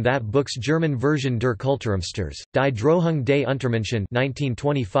Rosenberg from that book's German version Der Kulturumsturz, Die Drohung des Untermenschen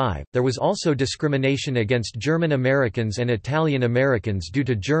 1925. There was also discrimination against German Americans and Italian Americans due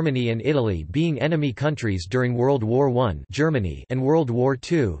to Germany and Italy being enemy countries during World War I Germany and World War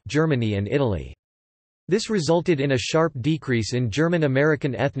II Germany and Italy. This resulted in a sharp decrease in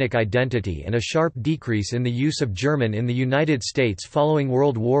German-American ethnic identity and a sharp decrease in the use of German in the United States following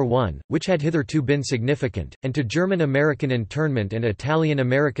World War I, which had hitherto been significant, and to German-American internment and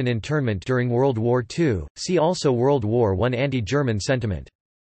Italian-American internment during World War II. See also World War I anti-German sentiment.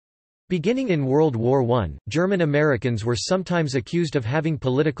 Beginning in World War I, German Americans were sometimes accused of having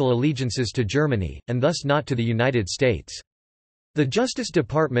political allegiances to Germany, and thus not to the United States. The Justice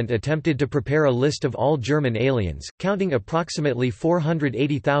Department attempted to prepare a list of all German aliens, counting approximately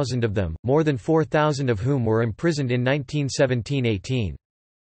 480,000 of them, more than 4,000 of whom were imprisoned in 1917–18.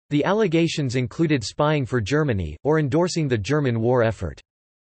 The allegations included spying for Germany, or endorsing the German war effort.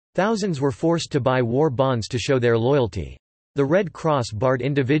 Thousands were forced to buy war bonds to show their loyalty. The Red Cross barred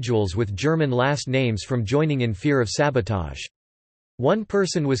individuals with German last names from joining in fear of sabotage. One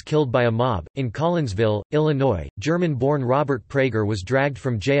person was killed by a mob. In Collinsville, Illinois, German-born Robert Prager was dragged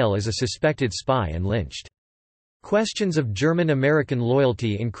from jail as a suspected spy and lynched. Questions of German-American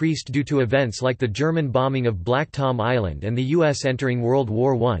loyalty increased due to events like the German bombing of Black Tom Island and the U.S. entering World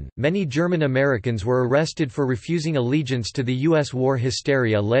War I. Many German Americans were arrested for refusing allegiance to the U.S. War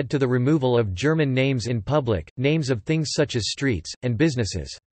hysteria led to the removal of German names in public, names of things such as streets, and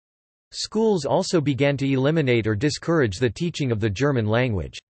businesses. Schools also began to eliminate or discourage the teaching of the German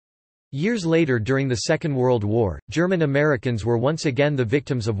language. Years later during the Second World War, German Americans were once again the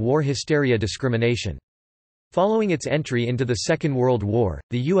victims of war hysteria discrimination. Following its entry into the Second World War,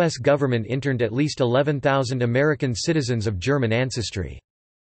 the U.S. government interned at least 11,000 American citizens of German ancestry.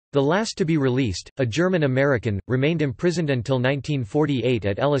 The last to be released, a German American, remained imprisoned until 1948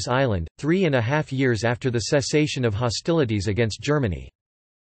 at Ellis Island, 3.5 years after the cessation of hostilities against Germany.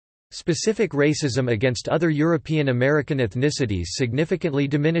 Specific racism against other European American ethnicities significantly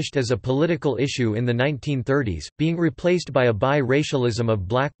diminished as a political issue in the 1930s, being replaced by a bi-racialism of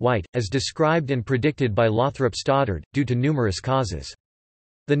black-white, as described and predicted by Lothrop Stoddard, due to numerous causes.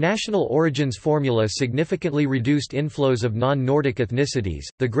 The national origins formula significantly reduced inflows of non-Nordic ethnicities.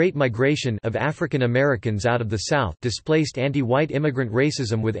 The Great Migration of African Americans out of the South displaced anti-white immigrant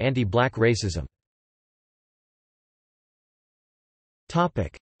racism with anti-black racism.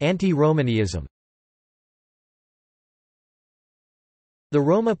 Topic: Anti-Romanism. The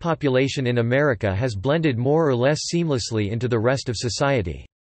Roma population in America has blended more or less seamlessly into the rest of society.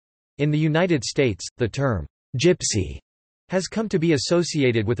 In the United States, the term gypsy has come to be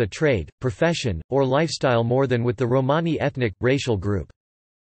associated with a trade, profession, or lifestyle more than with the Romani ethnic, racial group.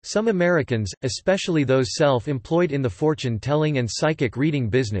 Some Americans, especially those self-employed in the fortune-telling and psychic reading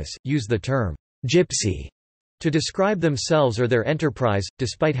business, use the term gypsy to describe themselves or their enterprise,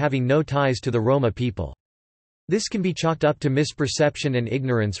 despite having no ties to the Roma people. This can be chalked up to misperception and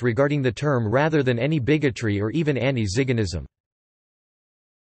ignorance regarding the term rather than any bigotry or even anti-Ziganism.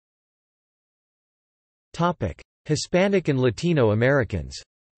 Hispanic and Latino Americans.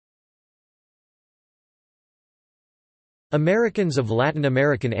 Americans of Latin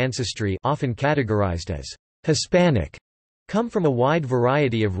American ancestry, often categorized as Hispanic, come from a wide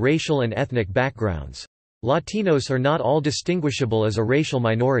variety of racial and ethnic backgrounds. Latinos are not all distinguishable as a racial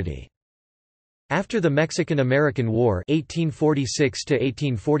minority. After the Mexican-American War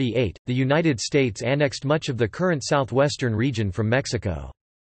 1846–1848, the United States annexed much of the current southwestern region from Mexico.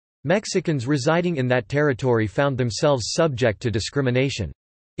 Mexicans residing in that territory found themselves subject to discrimination.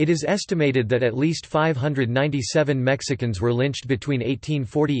 It is estimated that at least 597 Mexicans were lynched between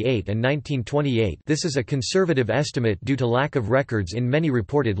 1848 and 1928. This is a conservative estimate due to lack of records in many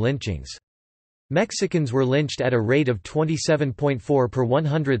reported lynchings. Mexicans were lynched at a rate of 27.4 per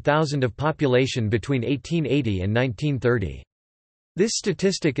 100,000 of population between 1880 and 1930. This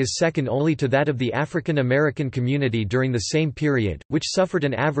statistic is second only to that of the African American community during the same period, which suffered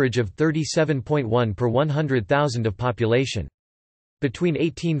an average of 37.1 per 100,000 of population. Between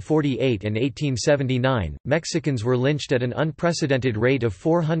 1848 and 1879, Mexicans were lynched at an unprecedented rate of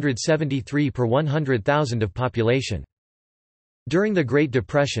 473 per 100,000 of population. During the Great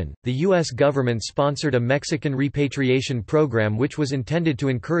Depression, the U.S. government sponsored a Mexican repatriation program which was intended to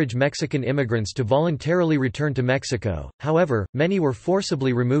encourage Mexican immigrants to voluntarily return to Mexico. However, many were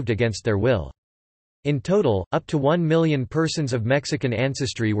forcibly removed against their will. In total, up to 1 million persons of Mexican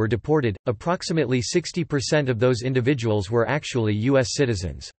ancestry were deported. Approximately 60% of those individuals were actually U.S.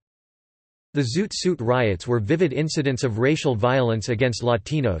 citizens. The Zoot Suit riots were vivid incidents of racial violence against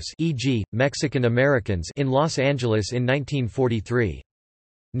Latinos, e.g., Mexican Americans, in Los Angeles in 1943.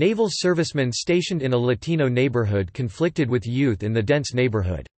 Naval servicemen stationed in a Latino neighborhood conflicted with youth in the dense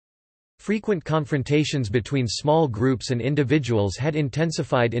neighborhood. Frequent confrontations between small groups and individuals had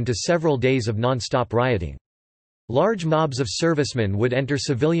intensified into several days of non-stop rioting. Large mobs of servicemen would enter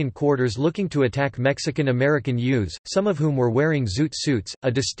civilian quarters looking to attack Mexican-American youths, some of whom were wearing zoot suits, a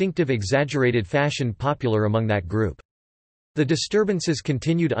distinctive exaggerated fashion popular among that group. The disturbances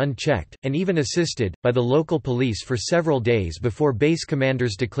continued unchecked, and even assisted, by the local police for several days before base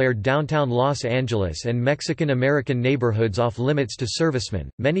commanders declared downtown Los Angeles and Mexican-American neighborhoods off-limits to servicemen.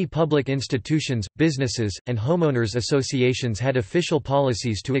 Many public institutions, businesses, and homeowners associations had official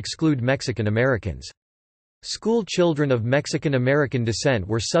policies to exclude Mexican Americans. School children of Mexican American descent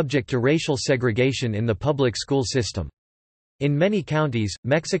were subject to racial segregation in the public school system. In many counties,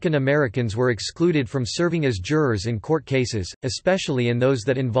 Mexican Americans were excluded from serving as jurors in court cases, especially in those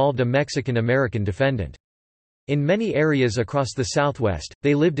that involved a Mexican American defendant. In many areas across the Southwest,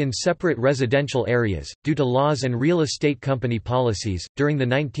 they lived in separate residential areas. Due to laws and real estate company policies, during the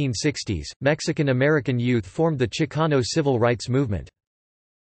 1960s, Mexican American youth formed the Chicano civil rights movement.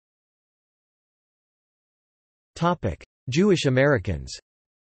 Jewish Americans.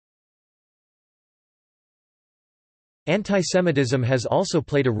 Antisemitism has also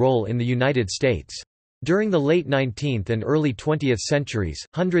played a role in the United States. During the late 19th and early 20th centuries,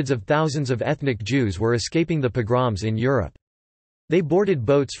 hundreds of thousands of ethnic Jews were escaping the pogroms in Europe. They boarded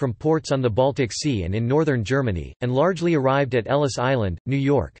boats from ports on the Baltic Sea and in northern Germany, and largely arrived at Ellis Island, New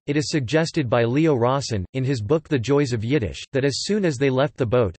York. It is suggested by Leo Rawson, in his book The Joys of Yiddish, that as soon as they left the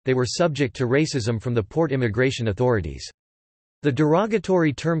boat, they were subject to racism from the port immigration authorities. The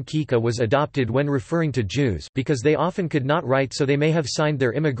derogatory term kika was adopted when referring to Jews because they often could not write, so they may have signed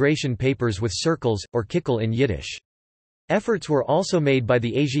their immigration papers with circles, or kickel in Yiddish. Efforts were also made by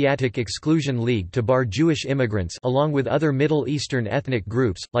the Asiatic Exclusion League to bar Jewish immigrants along with other Middle Eastern ethnic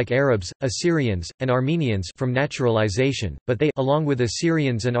groups, like Arabs, Assyrians, and Armenians from naturalization, but they along with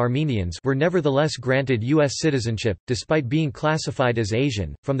Assyrians and Armenians were nevertheless granted U.S. citizenship, despite being classified as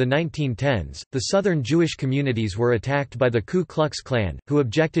Asian. From the 1910s, the southern Jewish communities were attacked by the Ku Klux Klan, who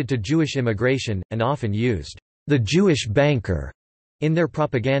objected to Jewish immigration, and often used the Jewish banker in their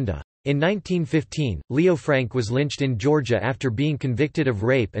propaganda. In 1915, Leo Frank was lynched in Georgia after being convicted of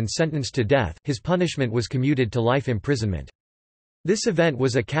rape and sentenced to death. His punishment was commuted to life imprisonment. This event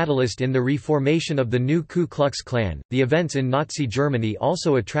was a catalyst in the reformation of the new Ku Klux Klan. The events in Nazi Germany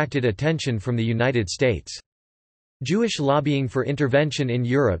also attracted attention from the United States. Jewish lobbying for intervention in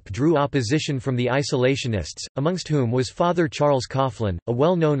Europe drew opposition from the isolationists, amongst whom was Father Charles Coughlin, a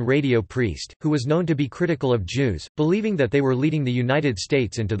well-known radio priest, who was known to be critical of Jews, believing that they were leading the United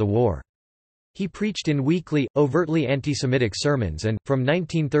States into the war. He preached in weekly, overtly anti-Semitic sermons and, from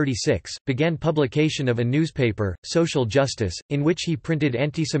 1936, began publication of a newspaper, Social Justice, in which he printed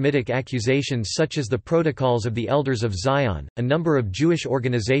anti-Semitic accusations such as the Protocols of the Elders of Zion. A number of Jewish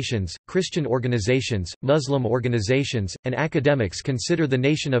organizations, Christian organizations, Muslim organizations, and academics consider the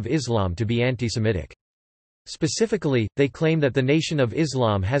Nation of Islam to be anti-Semitic. Specifically, they claim that the Nation of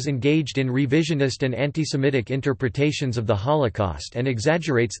Islam has engaged in revisionist and anti-Semitic interpretations of the Holocaust and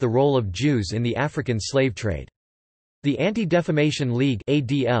exaggerates the role of Jews in the African slave trade. The Anti-Defamation League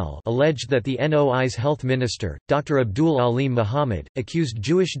 (ADL) alleged that the NOI's health minister, Dr. Abdul Alim Muhammad, accused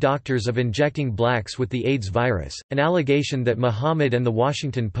Jewish doctors of injecting blacks with the AIDS virus, an allegation that Muhammad and The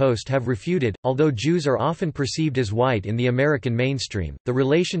Washington Post have refuted. Although Jews are often perceived as white in the American mainstream, the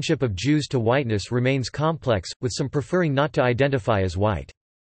relationship of Jews to whiteness remains complex, with some preferring not to identify as white.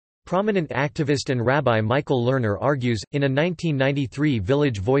 Prominent activist and Rabbi Michael Lerner argues, in a 1993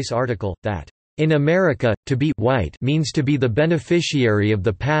 Village Voice article, that in America, to be white means to be the beneficiary of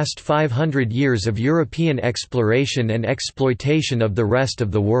the past 500 years of European exploration and exploitation of the rest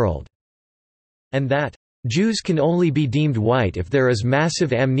of the world, and that Jews can only be deemed white if there is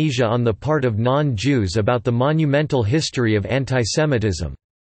massive amnesia on the part of non-Jews about the monumental history of antisemitism.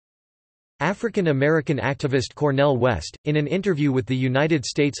 African American activist Cornel West, in an interview with the United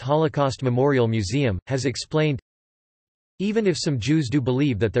States Holocaust Memorial Museum, has explained, "Even if some Jews do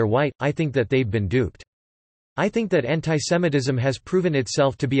believe that they're white, I think that they've been duped. I think that antisemitism has proven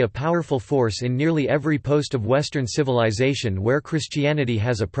itself to be a powerful force in nearly every post of Western civilization where Christianity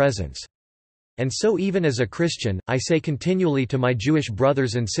has a presence. And so even as a Christian, I say continually to my Jewish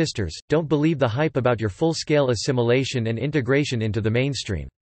brothers and sisters, don't believe the hype about your full-scale assimilation and integration into the mainstream.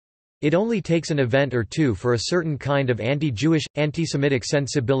 It only takes an event or two for a certain kind of anti-Jewish, anti-Semitic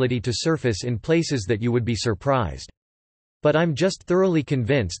sensibility to surface in places that you would be surprised. But I'm just thoroughly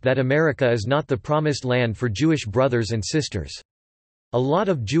convinced that America is not the promised land for Jewish brothers and sisters. A lot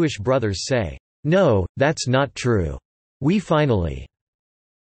of Jewish brothers say, 'No, that's not true. We finally.'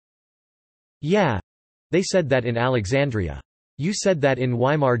 Yeah. They said that in Alexandria. You said that in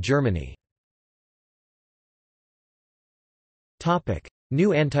Weimar, Germany." New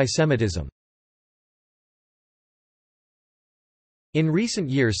antisemitism. In recent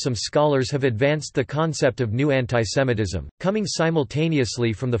years some scholars have advanced the concept of new antisemitism, coming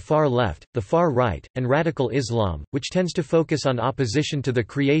simultaneously from the far left, the far right, and radical Islam, which tends to focus on opposition to the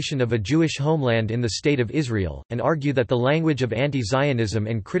creation of a Jewish homeland in the State of Israel, and argue that the language of anti-Zionism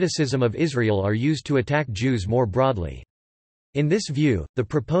and criticism of Israel are used to attack Jews more broadly. In this view, the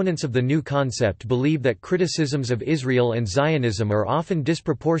proponents of the new concept believe that criticisms of Israel and Zionism are often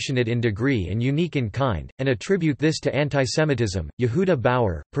disproportionate in degree and unique in kind, and attribute this to antisemitism. Yehuda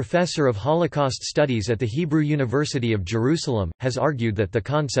Bauer, professor of Holocaust studies at the Hebrew University of Jerusalem, has argued that the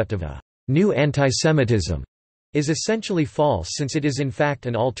concept of a new antisemitism is essentially false since it is in fact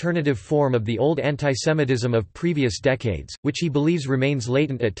an alternative form of the old antisemitism of previous decades, which he believes remains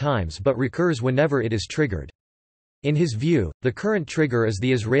latent at times but recurs whenever it is triggered. In his view, the current trigger is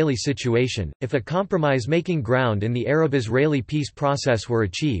the Israeli situation. If a compromise making ground in the Arab-Israeli peace process were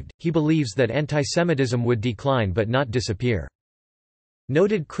achieved, he believes that antisemitism would decline but not disappear.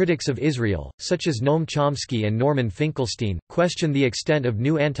 Noted critics of Israel, such as Noam Chomsky and Norman Finkelstein, question the extent of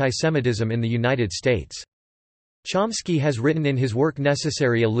new antisemitism in the United States. Chomsky has written in his work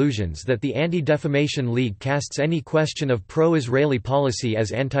Necessary Illusions that the Anti-Defamation League casts any question of pro-Israeli policy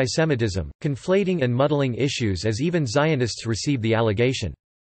as antisemitism, conflating and muddling issues as even Zionists receive the allegation.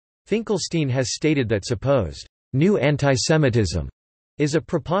 Finkelstein has stated that supposed new antisemitism is a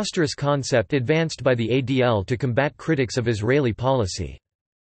preposterous concept advanced by the ADL to combat critics of Israeli policy.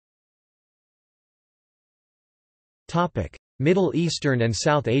 Middle Eastern and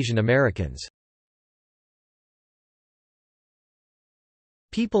South Asian Americans.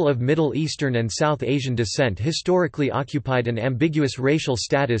 People of Middle Eastern and South Asian descent historically occupied an ambiguous racial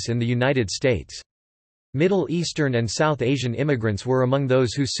status in the United States. Middle Eastern and South Asian immigrants were among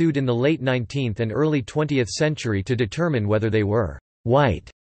those who sued in the late 19th and early 20th century to determine whether they were white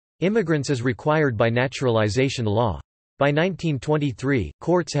immigrants as required by naturalization law. By 1923,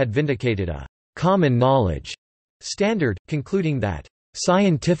 courts had vindicated a common knowledge standard, concluding that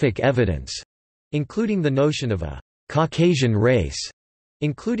scientific evidence, including the notion of a Caucasian race,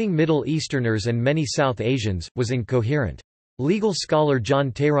 including Middle Easterners and many South Asians, was incoherent. Legal scholar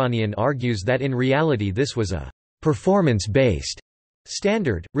John Tehranian argues that in reality this was a performance-based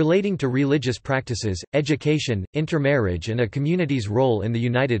standard, relating to religious practices, education, intermarriage and a community's role in the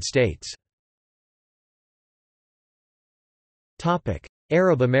United States.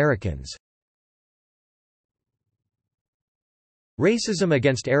 Arab Americans. Racism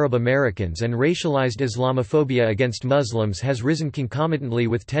against Arab Americans and racialized Islamophobia against Muslims has risen concomitantly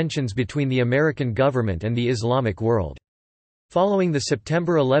with tensions between the American government and the Islamic world. Following the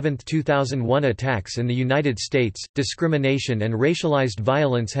September 11, 2001 attacks in the United States, discrimination and racialized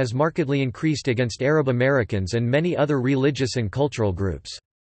violence has markedly increased against Arab Americans and many other religious and cultural groups.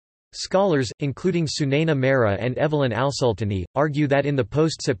 Scholars, including Sunaina Mehra and Evelyn Alsultani, argue that in the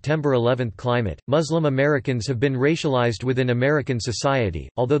post-September 11 climate, Muslim Americans have been racialized within American society,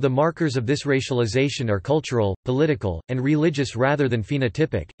 although the markers of this racialization are cultural, political, and religious rather than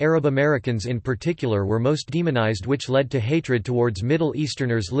phenotypic. Arab Americans in particular were most demonized, which led to hatred towards Middle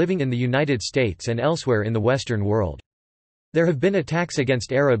Easterners living in the United States and elsewhere in the Western world. There have been attacks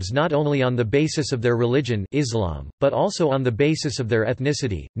against Arabs not only on the basis of their religion, Islam, but also on the basis of their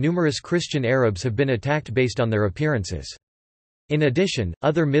ethnicity. Numerous Christian Arabs have been attacked based on their appearances. In addition,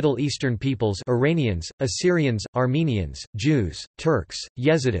 other Middle Eastern peoples, Iranians, Assyrians, Armenians, Jews, Turks,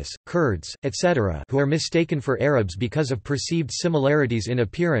 Yazidis, Kurds, etc., who are mistaken for Arabs because of perceived similarities in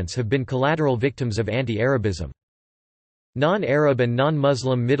appearance have been collateral victims of anti-Arabism. Non-Arab and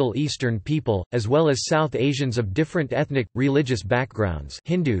non-Muslim Middle Eastern people, as well as South Asians of different ethnic, religious backgrounds,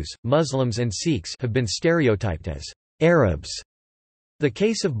 Hindus, Muslims and Sikhs, have been stereotyped as Arabs. The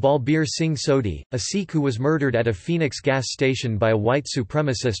case of Balbir Singh Sodhi, a Sikh who was murdered at a Phoenix gas station by a white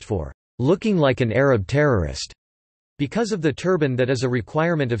supremacist for looking like an Arab terrorist, because of the turban that is a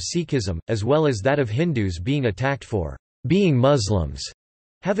requirement of Sikhism, as well as that of Hindus being attacked for being Muslims,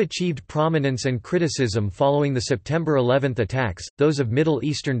 have achieved prominence and criticism following the September 11 attacks. Those of Middle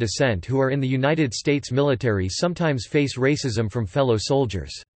Eastern descent who are in the United States military sometimes face racism from fellow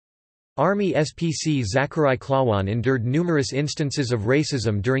soldiers. Army SPC Zachary Klawan endured numerous instances of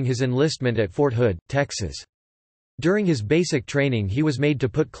racism during his enlistment at Fort Hood, Texas. During his basic training he was made to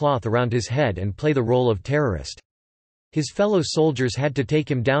put cloth around his head and play the role of terrorist. His fellow soldiers had to take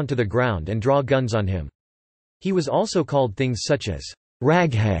him down to the ground and draw guns on him. He was also called things such as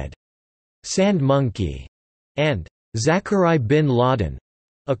Raghead, Sand Monkey, and Zachary bin Laden.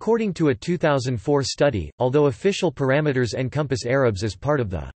 According to a 2004 study, although official parameters encompass Arabs as part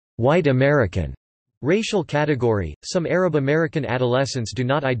of the white American racial category, some Arab American adolescents do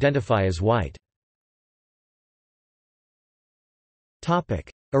not identify as white.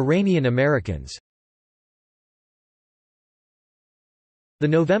 Iranian Americans. The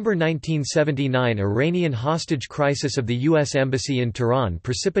November 1979 Iranian hostage crisis of the U.S. Embassy in Tehran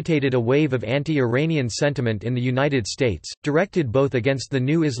precipitated a wave of anti-Iranian sentiment in the United States, directed both against the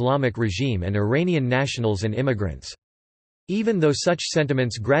new Islamic regime and Iranian nationals and immigrants. Even though such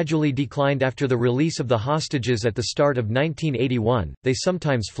sentiments gradually declined after the release of the hostages at the start of 1981, they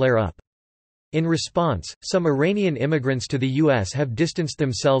sometimes flare up. In response, some Iranian immigrants to the U.S. have distanced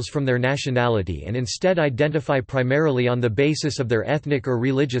themselves from their nationality and instead identify primarily on the basis of their ethnic or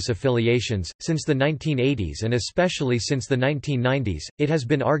religious affiliations. Since the 1980s and especially since the 1990s, it has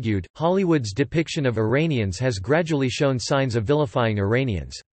been argued, Hollywood's depiction of Iranians has gradually shown signs of vilifying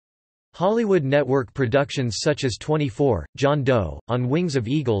Iranians. Hollywood network productions such as 24, John Doe, On Wings of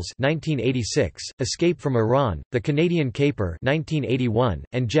Eagles 1986, Escape from Iran, The Canadian Caper 1981,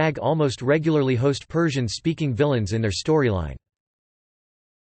 and JAG almost regularly host Persian-speaking villains in their storyline.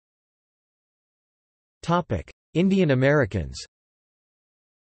 Indian Americans.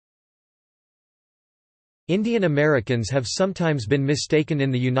 Indian Americans have sometimes been mistaken in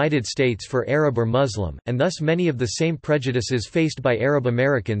the United States for Arab or Muslim, and thus many of the same prejudices faced by Arab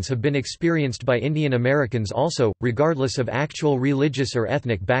Americans have been experienced by Indian Americans also, regardless of actual religious or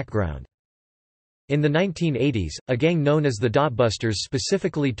ethnic background. In the 1980s, a gang known as the Dotbusters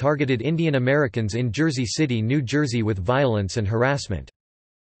specifically targeted Indian Americans in Jersey City, New Jersey with violence and harassment.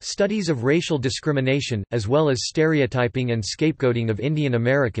 Studies of racial discrimination, as well as stereotyping and scapegoating of Indian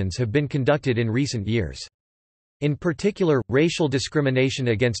Americans have been conducted in recent years. In particular, racial discrimination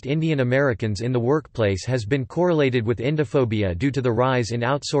against Indian Americans in the workplace has been correlated with Indophobia due to the rise in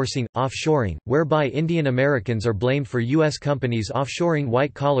outsourcing, offshoring, whereby Indian Americans are blamed for U.S. companies offshoring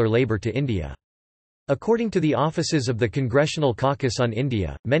white-collar labor to India. According to the offices of the Congressional Caucus on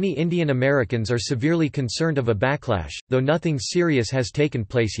India, many Indian Americans are severely concerned of a backlash, though nothing serious has taken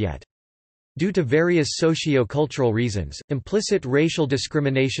place yet. Due to various socio-cultural reasons, implicit racial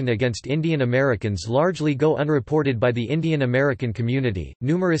discrimination against Indian Americans largely go unreported by the Indian American community.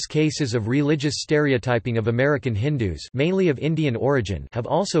 Numerous cases of religious stereotyping of American Hindus, mainly of Indian origin, have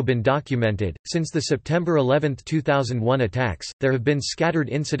also been documented. Since the September 11, 2001 attacks, there have been scattered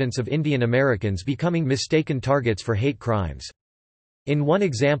incidents of Indian Americans becoming mistaken targets for hate crimes. In one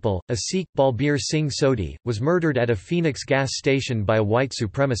example, a Sikh, Balbir Singh Sodhi, was murdered at a Phoenix gas station by a white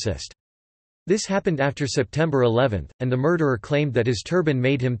supremacist. This happened after September 11, and the murderer claimed that his turban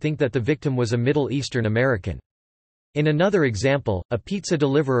made him think that the victim was a Middle Eastern American. In another example, a pizza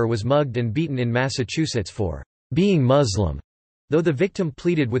deliverer was mugged and beaten in Massachusetts for being Muslim, though the victim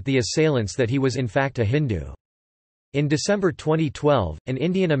pleaded with the assailants that he was in fact a Hindu. In December 2012, an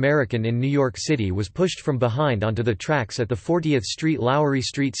Indian American in New York City was pushed from behind onto the tracks at the 40th Street Lowry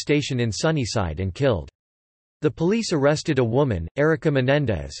Street station in Sunnyside and killed. The police arrested a woman, Erica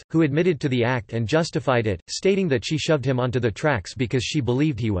Menendez, who admitted to the act and justified it, stating that she shoved him onto the tracks because she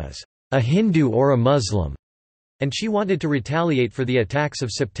believed he was a Hindu or a Muslim, and she wanted to retaliate for the attacks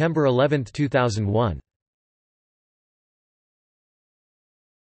of September 11, 2001.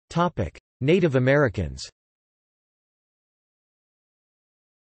 Native Americans.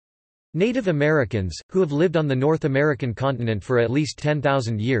 Native Americans, who have lived on the North American continent for at least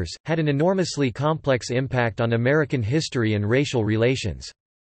 10,000 years, had an enormously complex impact on American history and racial relations.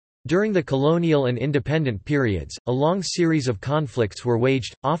 During the colonial and independent periods, a long series of conflicts were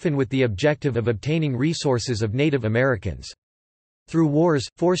waged, often with the objective of obtaining resources of Native Americans. Through wars,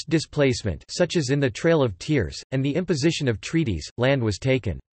 forced displacement such as in the Trail of Tears, and the imposition of treaties, land was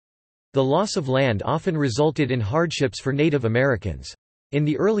taken. The loss of land often resulted in hardships for Native Americans. In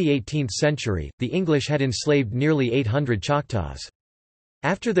the early 18th century, the English had enslaved nearly 800 Choctaws.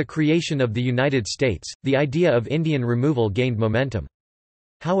 After the creation of the United States, the idea of Indian removal gained momentum.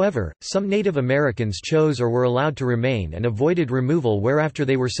 However, some Native Americans chose or were allowed to remain and avoided removal, whereafter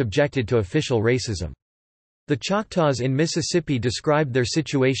they were subjected to official racism. The Choctaws in Mississippi described their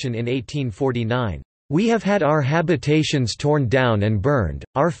situation in 1849. "We have had our habitations torn down and burned,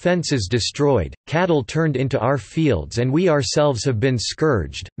 our fences destroyed, cattle turned into our fields, and we ourselves have been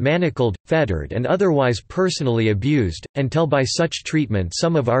scourged, manacled, fettered and otherwise personally abused, until by such treatment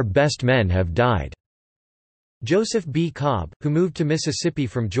some of our best men have died." Joseph B. Cobb, who moved to Mississippi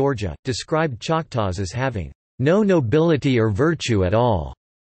from Georgia, described Choctaws as having no nobility or virtue at all.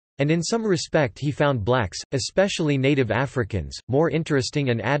 And in some respect he found blacks, especially Native Africans, more interesting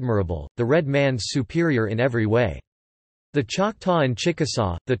and admirable, the red man's superior in every way. The Choctaw and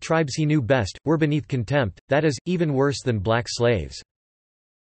Chickasaw, the tribes he knew best, were beneath contempt, that is, even worse than black slaves.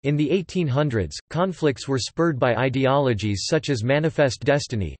 In the 1800s, conflicts were spurred by ideologies such as Manifest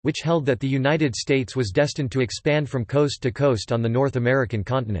Destiny, which held that the United States was destined to expand from coast to coast on the North American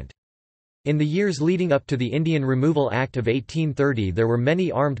continent. In the years leading up to the Indian Removal Act of 1830 there were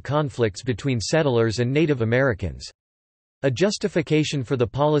many armed conflicts between settlers and Native Americans. A justification for the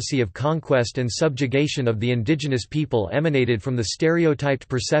policy of conquest and subjugation of the indigenous people emanated from the stereotyped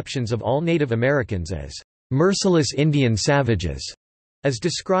perceptions of all Native Americans as merciless Indian savages, as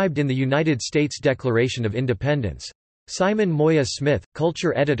described in the United States Declaration of Independence. Simon Moya Smith,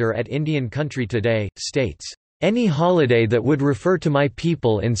 culture editor at Indian Country Today, states, "Any holiday that would refer to my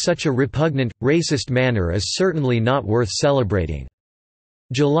people in such a repugnant, racist manner is certainly not worth celebrating.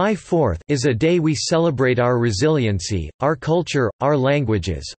 July 4th is a day we celebrate our resiliency, our culture, our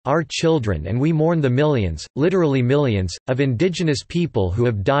languages, our children, and we mourn the millions, literally millions, of indigenous people who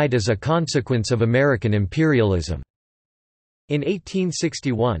have died as a consequence of American imperialism." In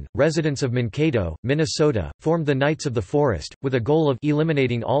 1861, residents of Mankato, Minnesota, formed the Knights of the Forest, with a goal of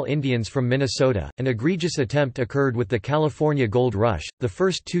eliminating all Indians from Minnesota. An egregious attempt occurred with the California Gold Rush, the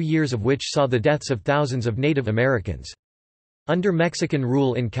first 2 years of which saw the deaths of thousands of Native Americans. Under Mexican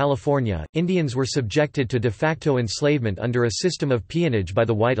rule in California, Indians were subjected to de facto enslavement under a system of peonage by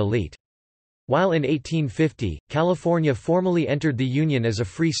the white elite. While in 1850, California formally entered the Union as a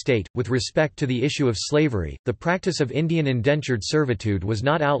free state, with respect to the issue of slavery, the practice of Indian indentured servitude was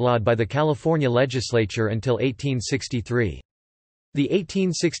not outlawed by the California legislature until 1863. The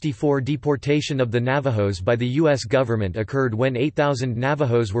 1864 deportation of the Navajos by the U.S. government occurred when 8,000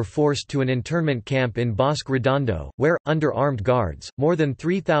 Navajos were forced to an internment camp in Bosque Redondo, where, under armed guards, more than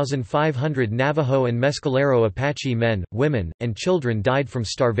 3,500 Navajo and Mescalero Apache men, women, and children died from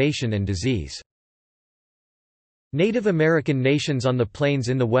starvation and disease. Native American nations on the plains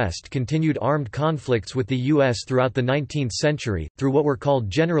in the West continued armed conflicts with the U.S. throughout the 19th century, through what were called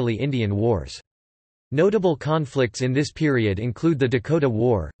generally Indian Wars. Notable conflicts in this period include the Dakota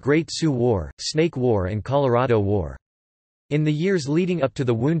War, Great Sioux War, Snake War and Colorado War. In the years leading up to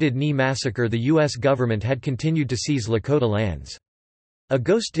the Wounded Knee Massacre, the U.S. government had continued to seize Lakota lands. A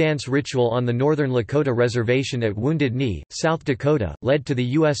ghost dance ritual on the northern Lakota reservation at Wounded Knee, South Dakota, led to the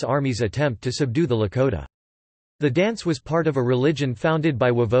U.S. Army's attempt to subdue the Lakota. The dance was part of a religion founded by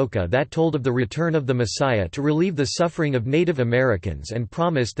Wovoka that told of the return of the Messiah to relieve the suffering of Native Americans and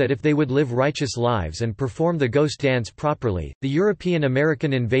promised that if they would live righteous lives and perform the ghost dance properly, the European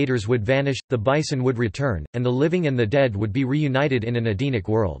American invaders would vanish, the bison would return, and the living and the dead would be reunited in an Edenic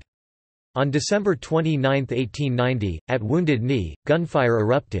world. On December 29, 1890, at Wounded Knee, gunfire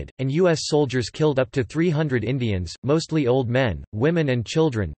erupted, and U.S. soldiers killed up to 300 Indians, mostly old men, women, and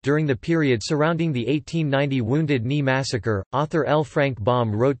children. During the period surrounding the 1890 Wounded Knee Massacre, author L. Frank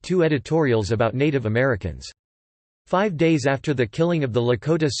Baum wrote 2 editorials about Native Americans. 5 days after the killing of the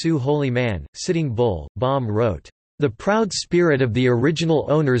Lakota Sioux Holy Man, Sitting Bull, Baum wrote, "The proud spirit of the original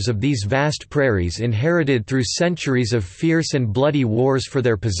owners of these vast prairies, inherited through centuries of fierce and bloody wars for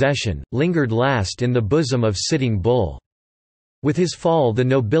their possession, lingered last in the bosom of Sitting Bull. With his fall the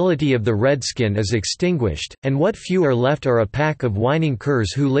nobility of the redskin is extinguished, and what few are left are a pack of whining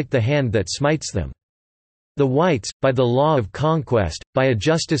curs who lick the hand that smites them. The whites, by the law of conquest, by a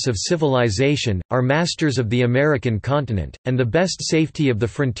justice of civilization, are masters of the American continent, and the best safety of the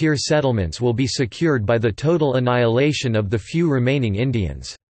frontier settlements will be secured by the total annihilation of the few remaining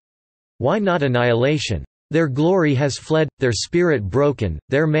Indians. Why not annihilation? Their glory has fled, their spirit broken,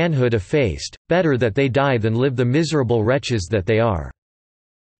 their manhood effaced, better that they die than live the miserable wretches that they are."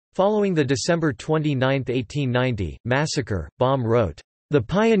 Following the December 29, 1890, massacre, Baum wrote, "The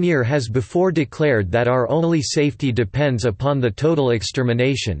pioneer has before declared that our only safety depends upon the total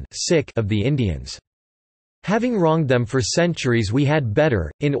extermination of the Indians. Having wronged them for centuries, we had better,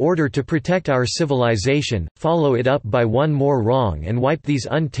 in order to protect our civilization, follow it up by one more wrong and wipe these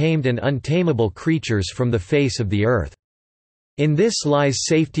untamed and untamable creatures from the face of the earth. In this lies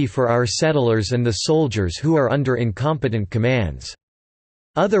safety for our settlers and the soldiers who are under incompetent commands.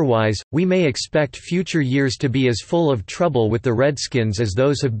 Otherwise, we may expect future years to be as full of trouble with the Redskins as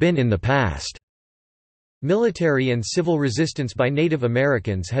those have been in the past." Military and civil resistance by Native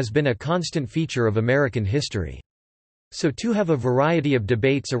Americans has been a constant feature of American history. So too have a variety of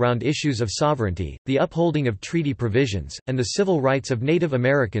debates around issues of sovereignty, the upholding of treaty provisions, and the civil rights of Native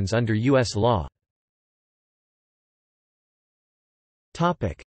Americans under U.S. law.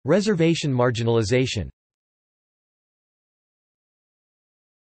 Reservation marginalization.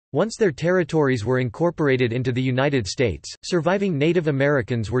 Once their territories were incorporated into the United States, surviving Native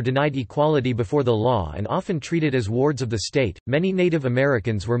Americans were denied equality before the law and often treated as wards of the state. Many Native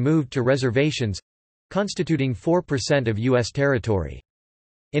Americans were moved to reservations constituting 4% of U.S. territory.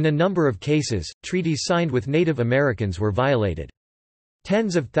 In a number of cases, treaties signed with Native Americans were violated.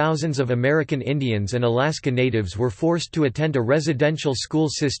 Tens of thousands of American Indians and Alaska Natives were forced to attend a residential school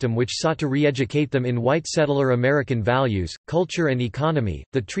system which sought to re-educate them in white settler American values, culture, and economy.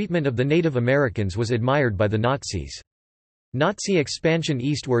 The treatment of the Native Americans was admired by the Nazis. Nazi expansion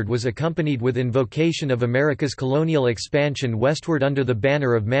eastward was accompanied with invocation of America's colonial expansion westward under the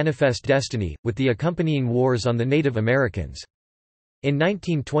banner of Manifest Destiny, with the accompanying wars on the Native Americans. In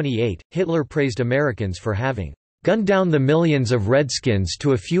 1928, Hitler praised Americans for having gunned down the millions of Redskins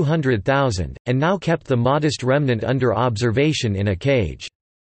to a few 100,000, and now kept the modest remnant under observation in a cage,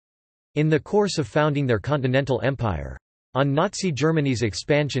 in the course of founding their continental empire. On Nazi Germany's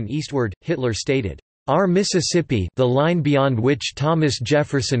expansion eastward, Hitler stated, "Our Mississippi, the line beyond which Thomas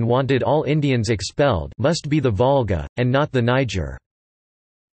Jefferson wanted all Indians expelled, must be the Volga, and not the Niger."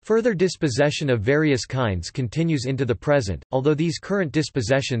 Further dispossession of various kinds continues into the present, although these current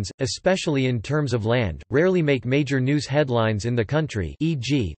dispossessions, especially in terms of land, rarely make major news headlines in the country,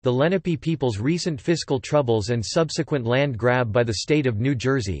 e.g., the Lenape people's recent fiscal troubles and subsequent land grab by the state of New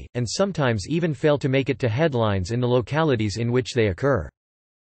Jersey, and sometimes even fail to make it to headlines in the localities in which they occur.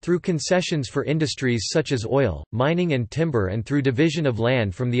 Through concessions for industries such as oil, mining and timber, and through division of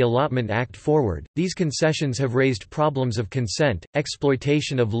land from the Allotment Act forward, these concessions have raised problems of consent,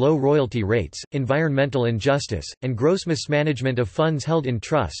 exploitation of low royalty rates, environmental injustice, and gross mismanagement of funds held in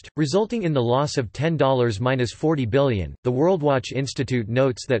trust, resulting in the loss of $10–40 billion. The WorldWatch Institute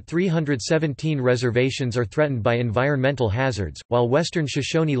notes that 317 reservations are threatened by environmental hazards, while Western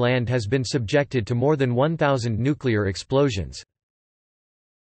Shoshone land has been subjected to more than 1,000 nuclear explosions.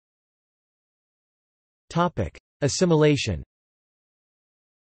 Assimilation.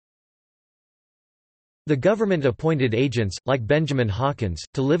 The government appointed agents, like Benjamin Hawkins,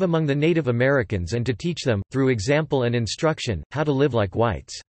 to live among the Native Americans and to teach them, through example and instruction, how to live like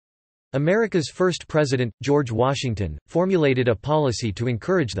whites. America's first president, George Washington, formulated a policy to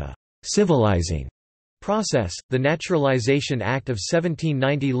encourage the civilizing process. The Naturalization Act of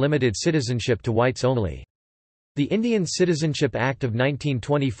 1790 limited citizenship to whites only. The Indian Citizenship Act of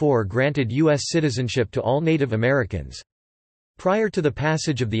 1924 granted U.S. citizenship to all Native Americans. Prior to the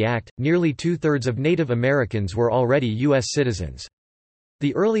passage of the act, nearly two-thirds of Native Americans were already U.S. citizens.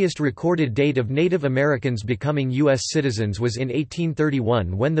 The earliest recorded date of Native Americans becoming U.S. citizens was in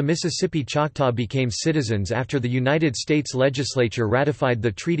 1831 when the Mississippi Choctaw became citizens after the United States legislature ratified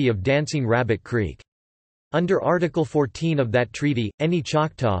the Treaty of Dancing Rabbit Creek. Under Article 14 of that treaty, any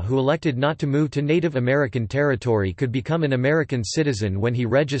Choctaw who elected not to move to Native American territory could become an American citizen when he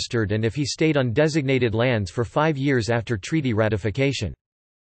registered and if he stayed on designated lands for 5 years after treaty ratification.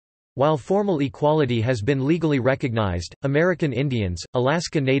 While formal equality has been legally recognized, American Indians,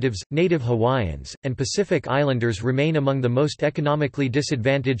 Alaska Natives, Native Hawaiians, and Pacific Islanders remain among the most economically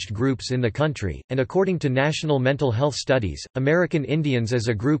disadvantaged groups in the country, and according to national mental health studies, American Indians as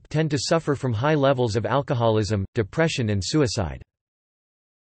a group tend to suffer from high levels of alcoholism, depression and suicide.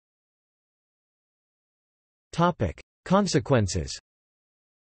 Consequences.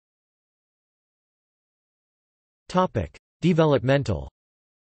 Developmental.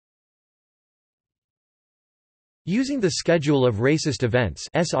 Using the Schedule of Racist Events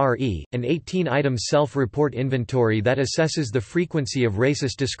 (SRE), an 18-item self-report inventory that assesses the frequency of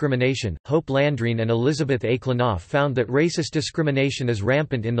racist discrimination, Hope Landrine and Elizabeth A. Klanoff found that racist discrimination is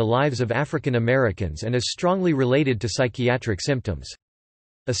rampant in the lives of African Americans and is strongly related to psychiatric symptoms.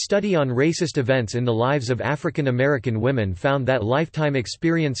 A study on racist events in the lives of African American women found that lifetime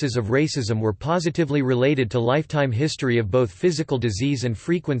experiences of racism were positively related to lifetime history of both physical disease and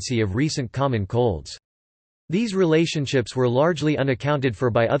frequency of recent common colds. These relationships were largely unaccounted for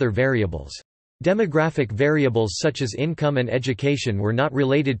by other variables. Demographic variables such as income and education were not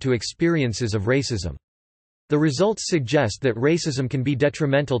related to experiences of racism. The results suggest that racism can be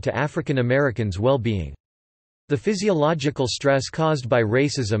detrimental to African Americans' well-being. The physiological stress caused by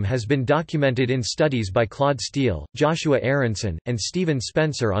racism has been documented in studies by Claude Steele, Joshua Aronson, and Stephen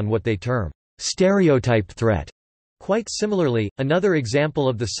Spencer on what they term stereotype threat. Quite similarly, another example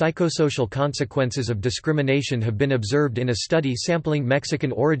of the psychosocial consequences of discrimination have been observed in a study sampling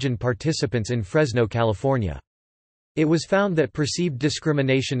Mexican-origin participants in Fresno, California. It was found that perceived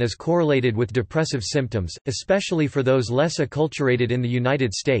discrimination is correlated with depressive symptoms, especially for those less acculturated in the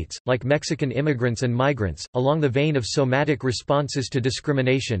United States, like Mexican immigrants and migrants. Along the vein of somatic responses to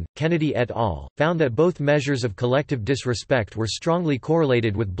discrimination, Kennedy et al. Found that both measures of collective disrespect were strongly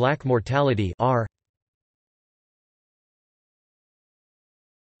correlated with black mortality (R).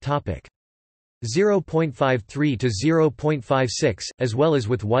 0.53 to 0.56, as well as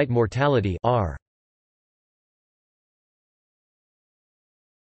with white mortality (R).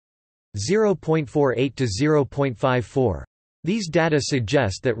 0.48 to 0.54. These data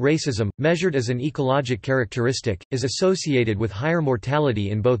suggest that racism, measured as an ecologic characteristic, is associated with higher mortality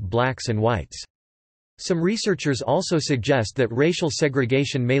in both blacks and whites. Some researchers also suggest that racial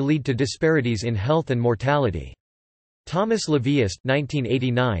segregation may lead to disparities in health and mortality. Thomas Leviest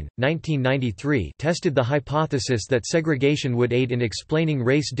 (1989–1993) tested the hypothesis that segregation would aid in explaining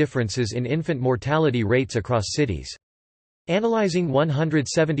race differences in infant mortality rates across cities. Analyzing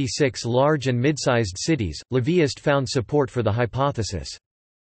 176 large and mid-sized cities, Leviest found support for the hypothesis.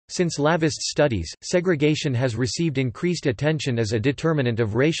 Since Leviest's studies, segregation has received increased attention as a determinant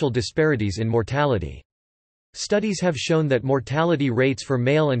of racial disparities in mortality. Studies have shown that mortality rates for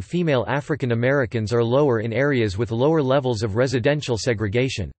male and female African Americans are lower in areas with lower levels of residential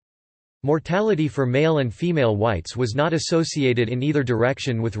segregation. Mortality for male and female whites was not associated in either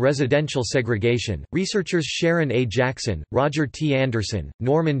direction with residential segregation. Researchers Sharon A. Jackson, Roger T. Anderson,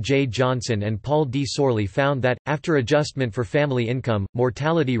 Norman J. Johnson, and Paul D. Sorley found that, after adjustment for family income,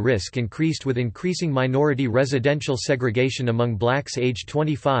 mortality risk increased with increasing minority residential segregation among blacks aged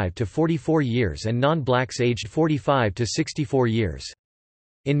 25 to 44 years and non-blacks aged 45 to 64 years.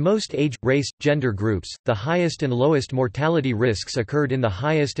 In most age, race, gender groups, the highest and lowest mortality risks occurred in the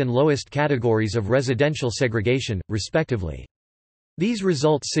highest and lowest categories of residential segregation, respectively. These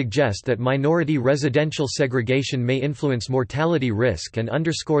results suggest that minority residential segregation may influence mortality risk and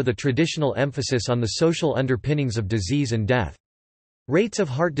underscore the traditional emphasis on the social underpinnings of disease and death. Rates of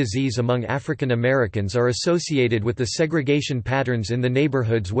heart disease among African Americans are associated with the segregation patterns in the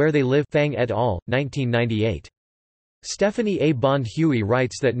neighborhoods where they live. Fang et al., 1998. Stephanie A. Bond-Huey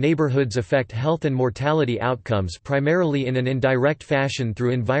writes that neighborhoods affect health and mortality outcomes primarily in an indirect fashion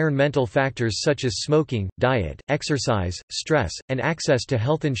through environmental factors such as smoking, diet, exercise, stress, and access to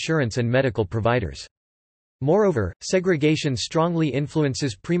health insurance and medical providers. Moreover, segregation strongly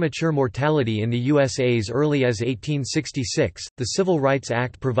influences premature mortality in the USA as early as 1866. The Civil Rights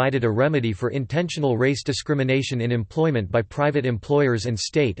Act provided a remedy for intentional race discrimination in employment by private employers and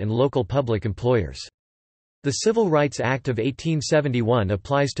state and local public employers. The Civil Rights Act of 1871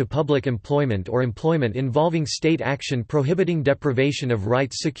 applies to public employment or employment involving state action prohibiting deprivation of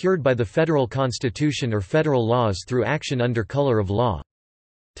rights secured by the federal Constitution or federal laws through action under color of law.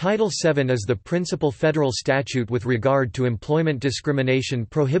 Title VII is the principal federal statute with regard to employment discrimination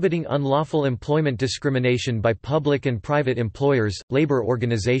prohibiting unlawful employment discrimination by public and private employers, labor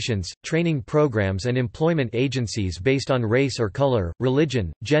organizations, training programs and employment agencies based on race or color,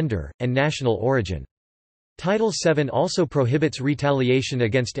 religion, gender, and national origin. Title VII also prohibits retaliation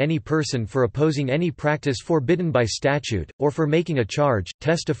against any person for opposing any practice forbidden by statute, or for making a charge,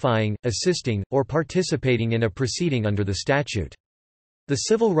 testifying, assisting, or participating in a proceeding under the statute. The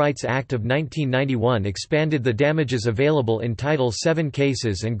Civil Rights Act of 1991 expanded the damages available in Title VII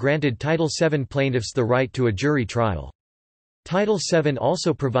cases and granted Title VII plaintiffs the right to a jury trial. Title VII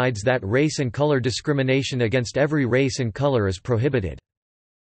also provides that race and color discrimination against every race and color is prohibited.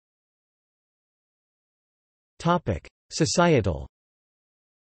 Societal.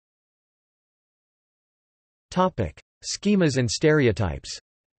 Schemas and stereotypes.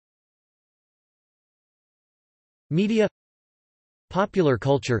 Media. Popular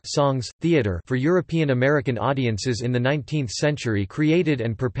culture songs, theater for European American audiences in the 19th century created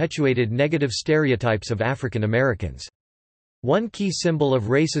and perpetuated negative stereotypes of African Americans. One key symbol of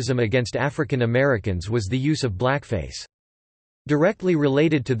racism against African Americans was the use of blackface. Directly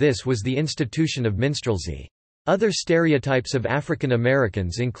related to this was the institution of minstrelsy. Other stereotypes of African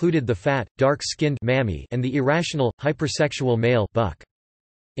Americans included the fat, dark-skinned mammy and the irrational, hypersexual male buck.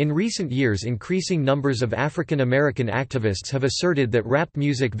 In recent years, increasing numbers of African American activists have asserted that rap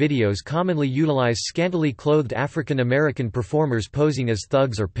music videos commonly utilize scantily clothed African American performers posing as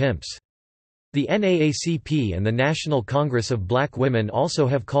thugs or pimps. The NAACP and the National Congress of Black Women also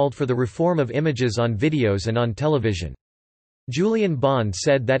have called for the reform of images on videos and on television. Julian Bond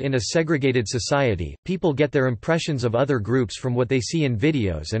said that in a segregated society, people get their impressions of other groups from what they see in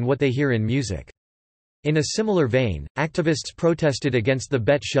videos and what they hear in music. In a similar vein, activists protested against the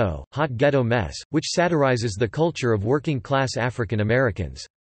Bet show, Hot Ghetto Mess, which satirizes the culture of working-class African Americans.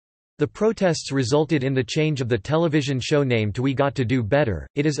 The protests resulted in the change of the television show name to We Got to Do Better.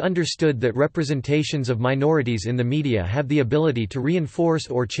 It is understood that representations of minorities in the media have the ability to reinforce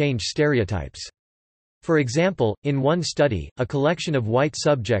or change stereotypes. For example, in one study, a collection of white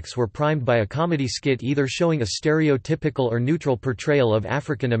subjects were primed by a comedy skit either showing a stereotypical or neutral portrayal of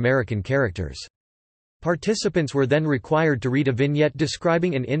African American characters. Participants were then required to read a vignette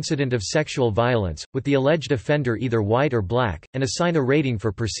describing an incident of sexual violence, with the alleged offender either white or black, and assign a rating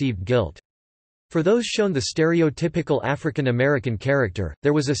for perceived guilt. For those shown the stereotypical African American character,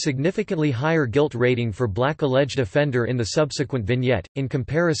 there was a significantly higher guilt rating for black alleged offender in the subsequent vignette, in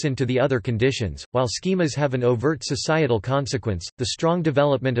comparison to the other conditions. While schemas have an overt societal consequence, the strong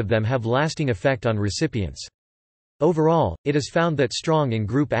development of them have lasting effect on recipients. Overall, it is found that strong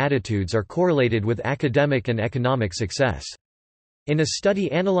in-group attitudes are correlated with academic and economic success. In a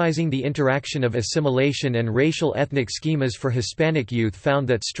study analyzing the interaction of assimilation and racial ethnic schemas for Hispanic youth found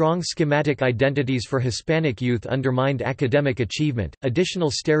that strong schematic identities for Hispanic youth undermined academic achievement.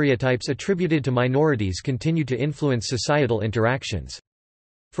 Additional stereotypes attributed to minorities continue to influence societal interactions.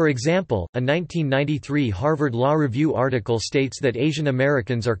 For example, a 1993 Harvard Law Review article states that Asian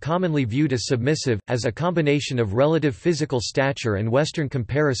Americans are commonly viewed as submissive, as a combination of relative physical stature and Western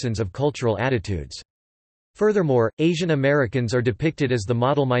comparisons of cultural attitudes. Furthermore, Asian Americans are depicted as the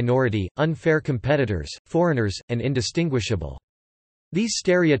model minority, unfair competitors, foreigners, and indistinguishable. These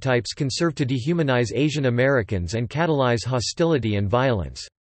stereotypes can serve to dehumanize Asian Americans and catalyze hostility and violence.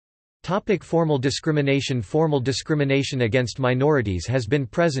 Formal discrimination. Formal discrimination against minorities has been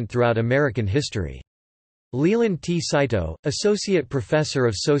present throughout American history. Leland T. Saito, Associate Professor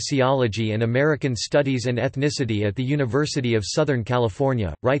of Sociology and American Studies and Ethnicity at the University of Southern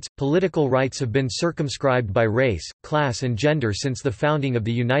California, writes, political rights have been circumscribed by race, class and gender since the founding of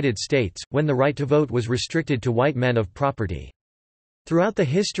the United States, when the right to vote was restricted to white men of property. Throughout the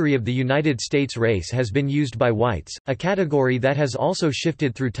history of the United States, race has been used by whites, a category that has also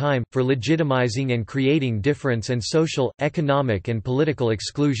shifted through time, for legitimizing and creating difference and social, economic and political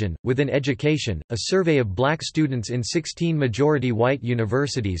exclusion. Within education, a survey of black students in 16 majority white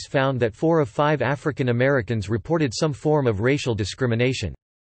universities found that 4 of 5 African Americans reported some form of racial discrimination.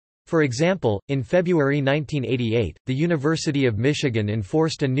 For example, in February 1988, the University of Michigan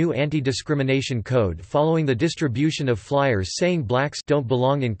enforced a new anti-discrimination code following the distribution of flyers saying blacks don't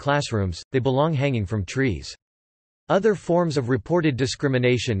belong in classrooms, they belong hanging from trees. Other forms of reported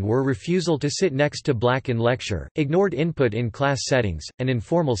discrimination were refusal to sit next to black in lecture, ignored input in class settings, and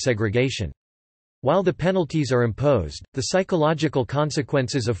informal segregation. While the penalties are imposed, the psychological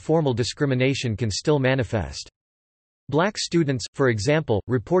consequences of formal discrimination can still manifest. Black students, for example,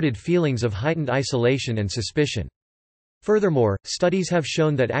 reported feelings of heightened isolation and suspicion. Furthermore, studies have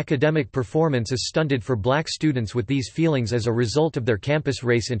shown that academic performance is stunted for black students with these feelings as a result of their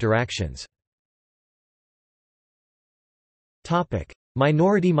campus-race interactions.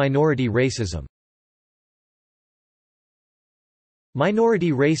 Minority racism.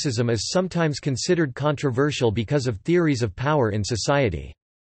 Minority racism is sometimes considered controversial because of theories of power in society.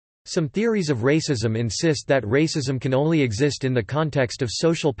 Some theories of racism insist that racism can only exist in the context of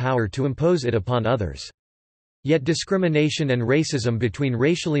social power to impose it upon others. Yet discrimination and racism between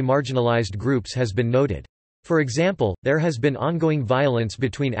racially marginalized groups has been noted. For example, there has been ongoing violence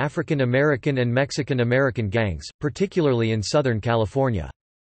between African American and Mexican American gangs, particularly in Southern California.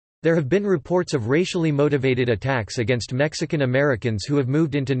 There have been reports of racially motivated attacks against Mexican Americans who have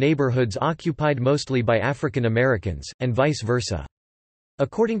moved into neighborhoods occupied mostly by African Americans, and vice versa.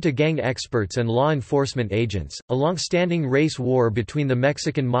 According to gang experts and law enforcement agents, a long-standing race war between the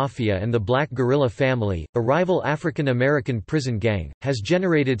Mexican Mafia and the Black Guerrilla family, a rival African American prison gang, has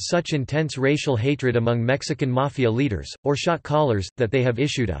generated such intense racial hatred among Mexican Mafia leaders, or shot callers, that they have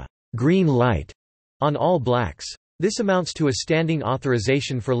issued a green light on all blacks. This amounts to a standing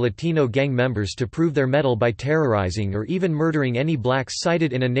authorization for Latino gang members to prove their mettle by terrorizing or even murdering any blacks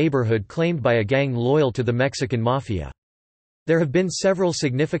sighted in a neighborhood claimed by a gang loyal to the Mexican Mafia. There have been several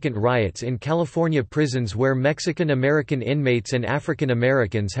significant riots in California prisons where Mexican American inmates and African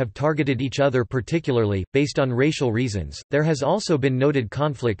Americans have targeted each other particularly, based on racial reasons. There has also been noted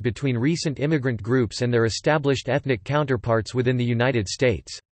conflict between recent immigrant groups and their established ethnic counterparts within the United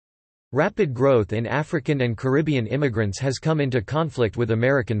States. Rapid growth in African and Caribbean immigrants has come into conflict with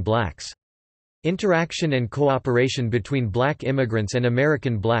American blacks. Interaction and cooperation between black immigrants and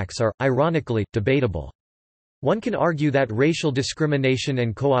American blacks are, ironically, debatable. One can argue that racial discrimination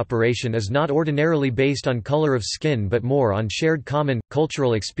and cooperation is not ordinarily based on color of skin but more on shared common,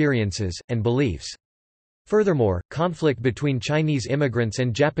 cultural experiences, and beliefs. Furthermore, conflict between Chinese immigrants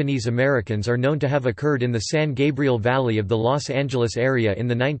and Japanese Americans are known to have occurred in the San Gabriel Valley of the Los Angeles area in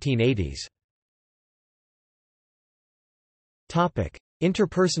the 1980s.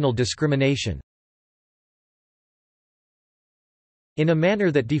 Interpersonal discrimination. In a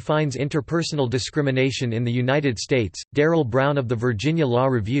manner that defines interpersonal discrimination in the United States, Darrell Brown of the Virginia Law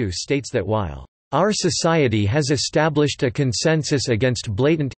Review states that while our society has established a consensus against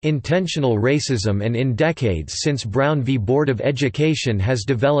blatant, intentional racism and in decades since Brown v. Board of Education has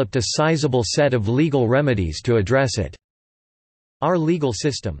developed a sizable set of legal remedies to address it. Our legal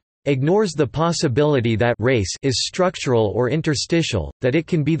system ignores the possibility that race is structural or interstitial, that it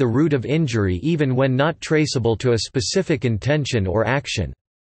can be the root of injury even when not traceable to a specific intention or action.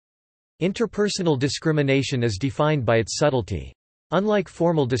 Interpersonal discrimination is defined by its subtlety. Unlike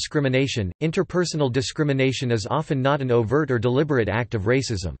formal discrimination, interpersonal discrimination is often not an overt or deliberate act of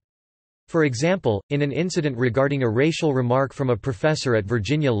racism. For example, in an incident regarding a racial remark from a professor at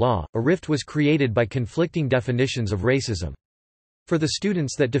Virginia Law, a rift was created by conflicting definitions of racism. For the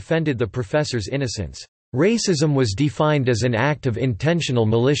students that defended the professor's innocence, racism was defined as an act of intentional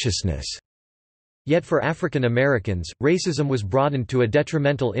maliciousness. Yet for African Americans, racism was broadened to a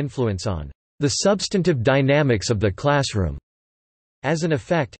detrimental influence on the substantive dynamics of the classroom. As an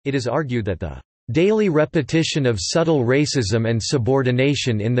effect, it is argued that the daily repetition of subtle racism and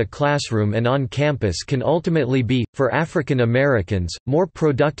subordination in the classroom and on campus can ultimately be, for African Americans, more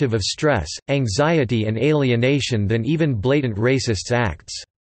productive of stress, anxiety and alienation than even blatant racist acts.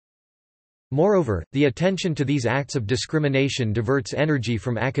 Moreover, the attention to these acts of discrimination diverts energy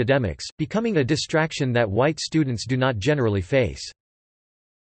from academics, becoming a distraction that white students do not generally face.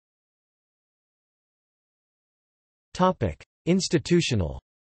 Institutional.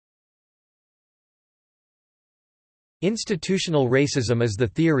 Institutional racism is the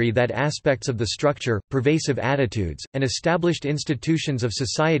theory that aspects of the structure, pervasive attitudes, and established institutions of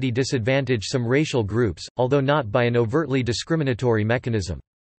society disadvantage some racial groups, although not by an overtly discriminatory mechanism.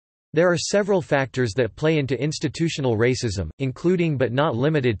 There are several factors that play into institutional racism, including but not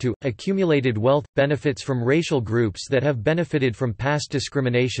limited to, accumulated wealth, benefits from racial groups that have benefited from past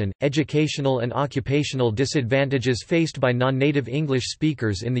discrimination, educational and occupational disadvantages faced by non-native English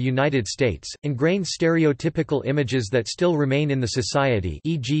speakers in the United States, ingrained stereotypical images that still remain in the society,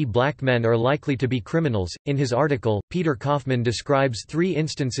 e.g. black men are likely to be criminals. In his article, Peter Kaufman describes 3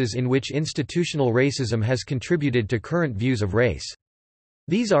 instances in which institutional racism has contributed to current views of race.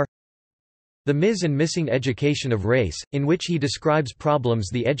 These are the mis- and missing education of race, in which he describes problems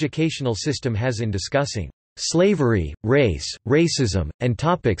the educational system has in discussing slavery, race, racism, and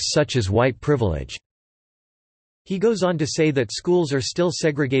topics such as white privilege. He goes on to say that schools are still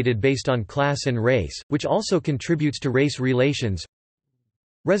segregated based on class and race, which also contributes to race relations.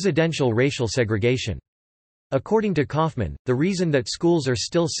 Residential racial segregation. According to Kaufman, the reason that schools are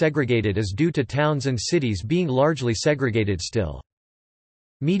still segregated is due to towns and cities being largely segregated still.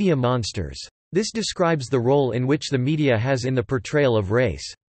 Media monsters. This describes the role in which the media has in the portrayal of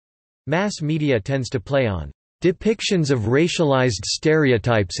race. Mass media tends to play on depictions of racialized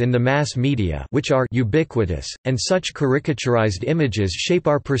stereotypes in the mass media, which are ubiquitous, and such caricaturized images shape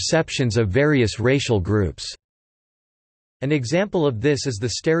our perceptions of various racial groups. An example of this is the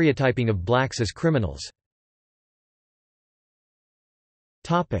stereotyping of blacks as criminals.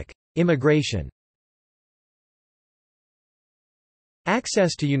 Immigration.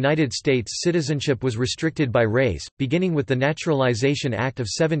 Access to United States citizenship was restricted by race, beginning with the Naturalization Act of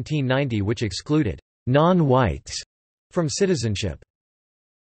 1790, which excluded non-whites from citizenship.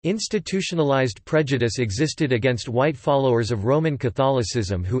 Institutionalized prejudice existed against white followers of Roman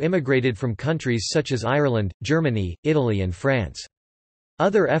Catholicism who immigrated from countries such as Ireland, Germany, Italy and France.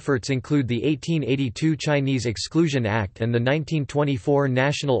 Other efforts include the 1882 Chinese Exclusion Act and the 1924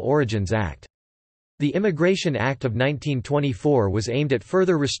 National Origins Act. The Immigration Act of 1924 was aimed at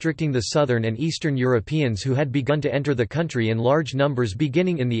further restricting the Southern and Eastern Europeans who had begun to enter the country in large numbers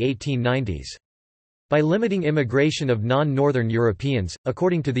beginning in the 1890s. By limiting immigration of non-Northern Europeans,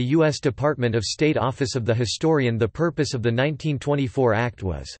 according to the U.S. Department of State Office of the Historian, the purpose of the 1924 Act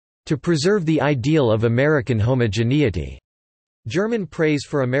was to preserve the ideal of American homogeneity. German praise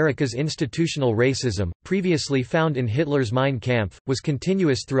for America's institutional racism, previously found in Hitler's Mein Kampf, was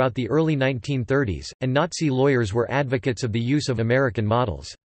continuous throughout the early 1930s, and Nazi lawyers were advocates of the use of American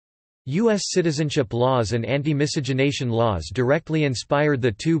models. U.S. citizenship laws and anti-miscegenation laws directly inspired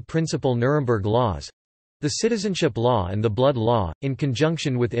the 2 principal Nuremberg laws, the Citizenship Law and the Blood Law, in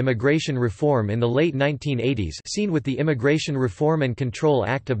conjunction with immigration reform in the late 1980s seen with the Immigration Reform and Control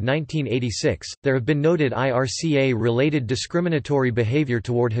Act of 1986. There have been noted IRCA-related discriminatory behavior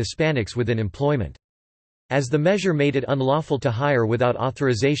toward Hispanics within employment. As the measure made it unlawful to hire without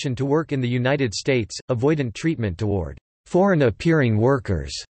authorization to work in the United States, avoidant treatment toward foreign-appearing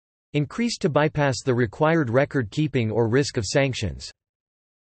workers increased to bypass the required record-keeping or risk of sanctions.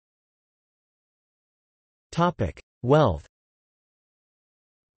 Wealth.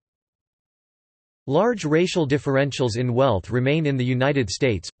 Large racial differentials in wealth remain in the United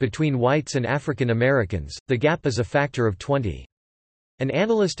States, between whites and African Americans. The gap is a factor of 20. An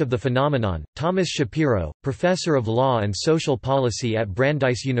analyst of the phenomenon, Thomas Shapiro, professor of law and social policy at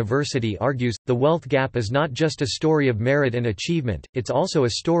Brandeis University, argues, the wealth gap is not just a story of merit and achievement, it's also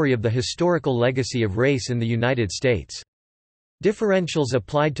a story of the historical legacy of race in the United States. Differentials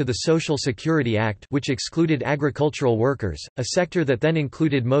applied to the Social Security Act, which excluded agricultural workers, a sector that then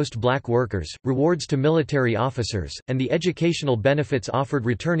included most black workers, rewards to military officers, and the educational benefits offered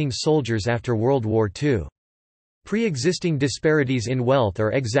returning soldiers after World War II. Pre-existing disparities in wealth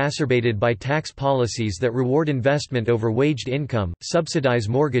are exacerbated by tax policies that reward investment over waged income, subsidize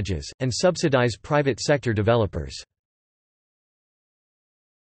mortgages, and subsidize private sector developers.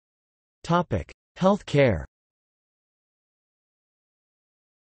 Health care.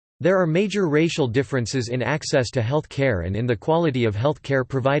 There are major racial differences in access to health care and in the quality of health care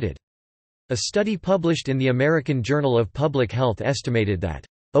provided. A study published in the American Journal of Public Health estimated that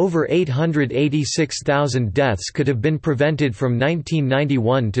over 886,000 deaths could have been prevented from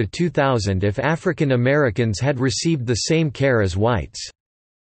 1991 to 2000 if African Americans had received the same care as whites.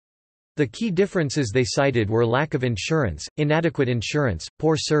 The key differences they cited were lack of insurance, inadequate insurance,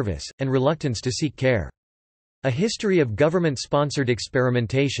 poor service, and reluctance to seek care. A history of government-sponsored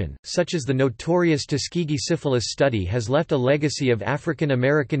experimentation, such as the notorious Tuskegee syphilis study, has left a legacy of African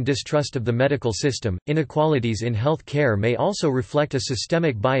American distrust of the medical system. Inequalities in health care may also reflect a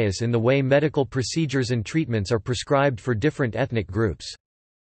systemic bias in the way medical procedures and treatments are prescribed for different ethnic groups.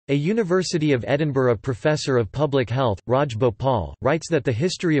 A University of Edinburgh professor of public health, Raj Bhopal, writes that the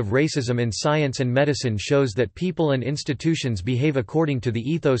history of racism in science and medicine shows that people and institutions behave according to the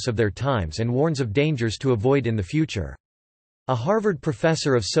ethos of their times and warns of dangers to avoid in the future. A Harvard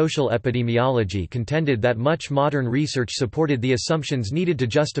professor of social epidemiology contended that much modern research supported the assumptions needed to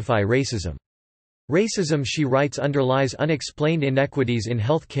justify racism. Racism, she writes, underlies unexplained inequities in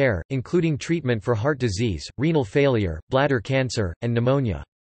health care, including treatment for heart disease, renal failure, bladder cancer, and pneumonia.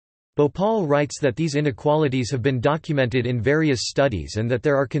 Bhopal writes that these inequalities have been documented in various studies and that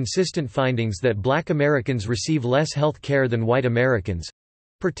there are consistent findings that Black Americans receive less health care than white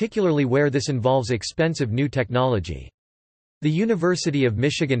Americans—particularly where this involves expensive new technology. The University of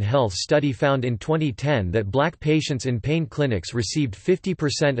Michigan Health study found in 2010 that Black patients in pain clinics received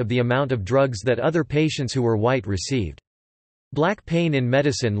 50% of the amount of drugs that other patients who were white received. Black pain in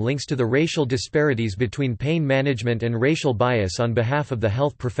medicine links to the racial disparities between pain management and racial bias on behalf of the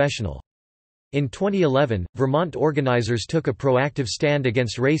health professional. In 2011, Vermont organizers took a proactive stand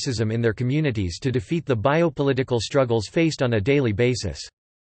against racism in their communities to defeat the biopolitical struggles faced on a daily basis.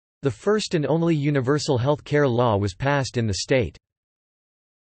 The first and only universal health care law was passed in the state.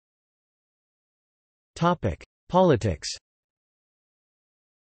 Politics.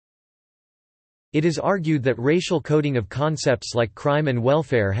 It is argued that racial coding of concepts like crime and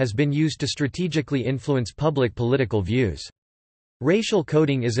welfare has been used to strategically influence public political views. Racial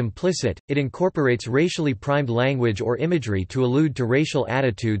coding is implicit, it incorporates racially primed language or imagery to allude to racial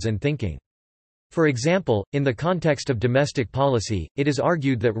attitudes and thinking. For example, in the context of domestic policy, it is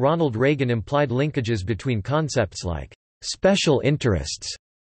argued that Ronald Reagan implied linkages between concepts like special interests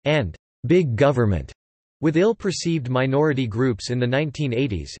and big government with ill-perceived minority groups in the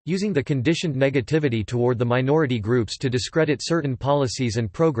 1980s, using the conditioned negativity toward the minority groups to discredit certain policies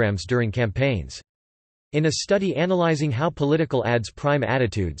and programs during campaigns. In a study analyzing how political ads prime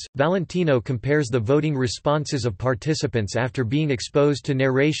attitudes, Valentino compares the voting responses of participants after being exposed to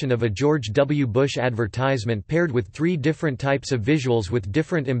narration of a George W. Bush advertisement paired with three different types of visuals with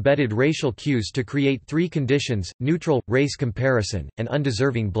different embedded racial cues to create three conditions: neutral, race comparison, and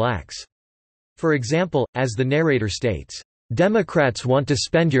undeserving blacks. For example, as the narrator states, "Democrats want to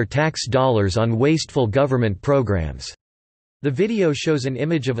spend your tax dollars on wasteful government programs." The video shows an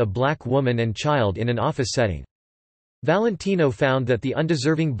image of a black woman and child in an office setting. Valentino found that the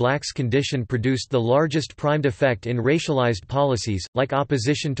undeserving blacks condition produced the largest primed effect in racialized policies, like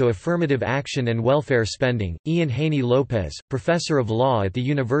opposition to affirmative action and welfare spending. Ian Haney Lopez, professor of law at the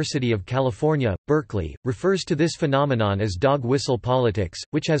University of California, Berkeley, refers to this phenomenon as dog whistle politics,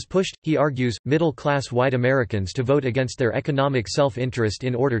 which has pushed, he argues, middle-class white Americans to vote against their economic self-interest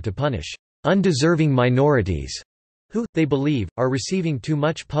in order to punish undeserving minorities, who, they believe, are receiving too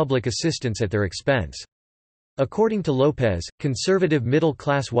much public assistance at their expense. According to Lopez, conservative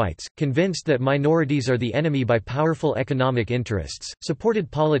middle-class whites, convinced that minorities are the enemy by powerful economic interests, supported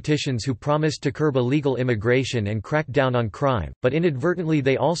politicians who promised to curb illegal immigration and crack down on crime, but inadvertently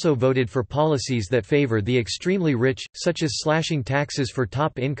they also voted for policies that favor the extremely rich, such as slashing taxes for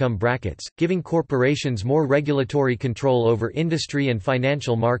top income brackets, giving corporations more regulatory control over industry and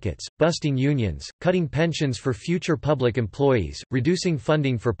financial markets, busting unions, cutting pensions for future public employees, reducing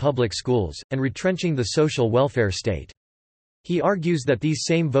funding for public schools, and retrenching the social welfare state. He argues that these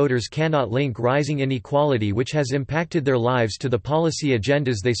same voters cannot link rising inequality which has impacted their lives to the policy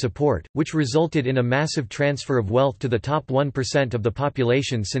agendas they support, which resulted in a massive transfer of wealth to the top 1% of the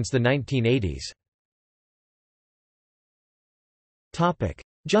population since the 1980s.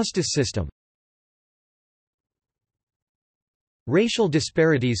 Justice system. Racial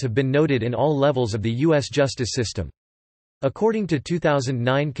disparities have been noted in all levels of the U.S. justice system. According to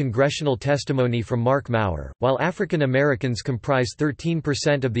 2009 congressional testimony from Mark Maurer, while African Americans comprise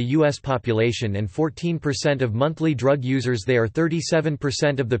 13% of the U.S. population and 14% of monthly drug users, they are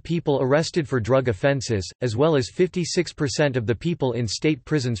 37% of the people arrested for drug offenses, as well as 56% of the people in state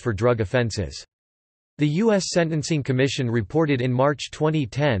prisons for drug offenses. The U.S. Sentencing Commission reported in March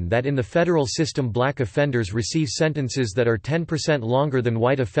 2010 that in the federal system black offenders receive sentences that are 10% longer than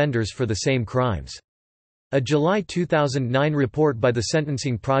white offenders for the same crimes. A July 2009 report by the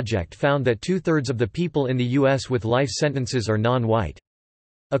Sentencing Project found that two-thirds of the people in the U.S. with life sentences are non-white.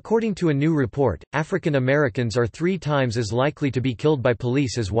 According to a new report, African Americans are 3 times as likely to be killed by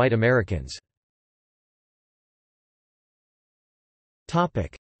police as white Americans.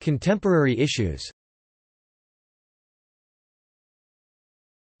 Contemporary issues.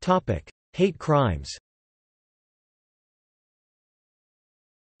 Hate crimes.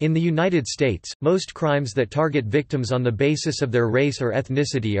 In the United States, most crimes that target victims on the basis of their race or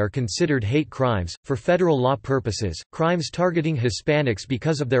ethnicity are considered hate crimes. For federal law purposes, crimes targeting Hispanics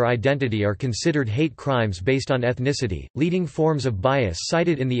because of their identity are considered hate crimes based on ethnicity. Leading forms of bias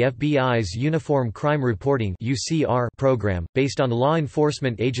cited in the FBI's Uniform Crime Reporting (UCR) program, based on law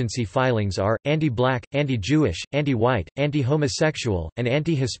enforcement agency filings, are anti-black, anti-Jewish, anti-white, anti-homosexual, and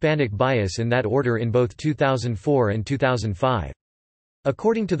anti-Hispanic bias in that order in both 2004 and 2005.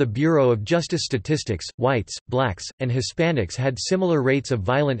 According to the Bureau of Justice Statistics, whites, blacks, and Hispanics had similar rates of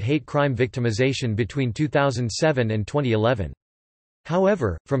violent hate crime victimization between 2007 and 2011.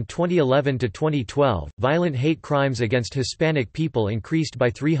 However, from 2011 to 2012, violent hate crimes against Hispanic people increased by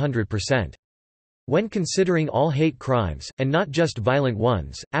 300%. When considering all hate crimes, and not just violent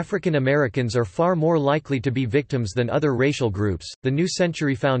ones, African Americans are far more likely to be victims than other racial groups. The New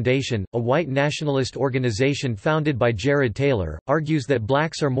Century Foundation, a white nationalist organization founded by Jared Taylor, argues that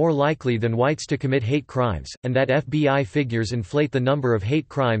blacks are more likely than whites to commit hate crimes, and that FBI figures inflate the number of hate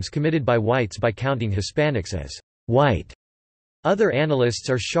crimes committed by whites by counting Hispanics as white. Other analysts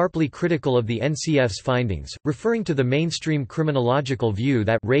are sharply critical of the NCF's findings, referring to the mainstream criminological view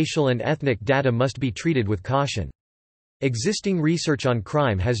that racial and ethnic data must be treated with caution. Existing research on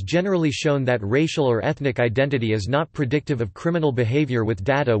crime has generally shown that racial or ethnic identity is not predictive of criminal behavior with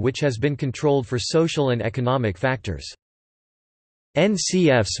data which has been controlled for social and economic factors.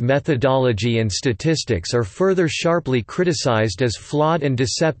 NCF's methodology and statistics are further sharply criticized as flawed and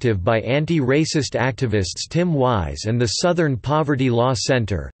deceptive by anti-racist activists Tim Wise and the Southern Poverty Law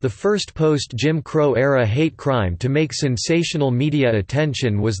Center. The first post-Jim Crow-era hate crime to make sensational media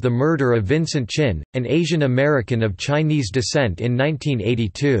attention was the murder of Vincent Chin, an Asian American of Chinese descent in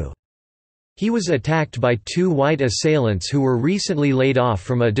 1982. He was attacked by two white assailants who were recently laid off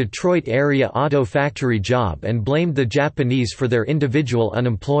from a Detroit-area auto factory job and blamed the Japanese for their individual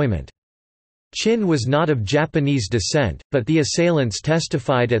unemployment. Chin was not of Japanese descent, but the assailants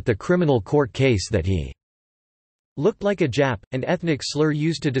testified at the criminal court case that he looked like a Jap, an ethnic slur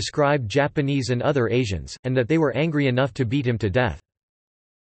used to describe Japanese and other Asians, and that they were angry enough to beat him to death.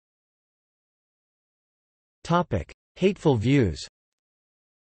 Hateful views.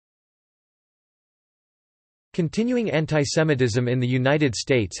 Continuing antisemitism in the United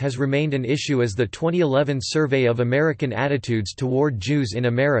States has remained an issue as the 2011 Survey of American Attitudes Toward Jews in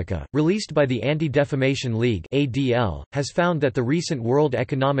America, released by the Anti-Defamation League (ADL), has found that the recent world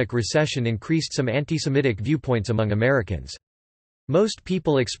economic recession increased some antisemitic viewpoints among Americans. Most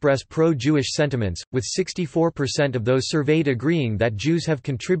people express pro-Jewish sentiments, with 64% of those surveyed agreeing that Jews have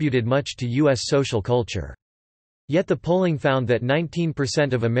contributed much to U.S. social culture. Yet the polling found that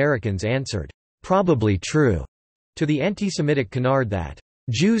 19% of Americans answered, "probably true," to the anti-Semitic canard that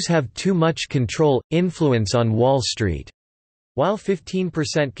Jews have too much control, influence on Wall Street, while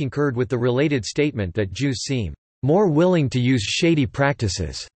 15% concurred with the related statement that Jews seem more willing to use shady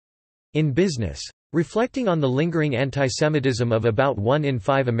practices in business. Reflecting on the lingering antisemitism of about 1 in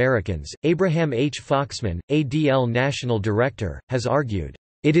 5 Americans, Abraham H. Foxman, ADL National Director, has argued,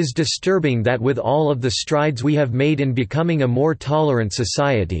 "It is disturbing that with all of the strides we have made in becoming a more tolerant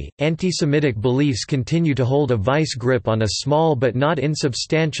society, anti-Semitic beliefs continue to hold a vice grip on a small but not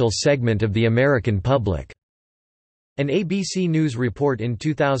insubstantial segment of the American public." An ABC News report in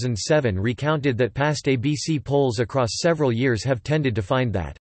 2007 recounted that past ABC polls across several years have tended to find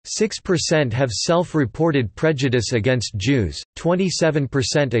that 6% have self-reported prejudice against Jews,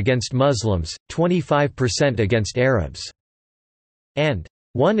 27% against Muslims, 25% against Arabs, and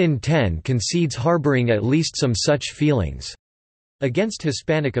 1 in 10 concedes harboring at least some such feelings against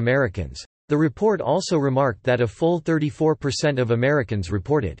Hispanic Americans. The report also remarked that a full 34% of Americans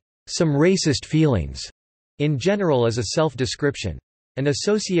reported some racist feelings in general as a self-description. An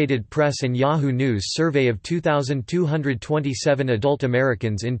Associated Press and Yahoo News survey of 2,227 adult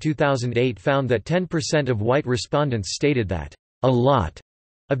Americans in 2008 found that 10% of white respondents stated that a lot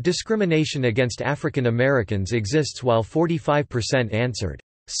of discrimination against African Americans exists, while 45% answered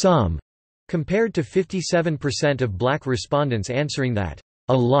some, compared to 57% of black respondents answering that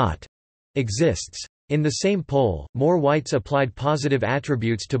a lot exists. In the same poll, more whites applied positive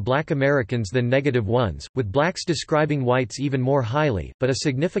attributes to black Americans than negative ones, with blacks describing whites even more highly, but a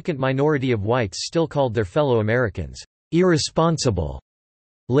significant minority of whites still called their fellow Americans irresponsible,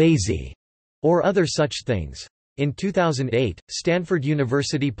 lazy, or other such things. In 2008, Stanford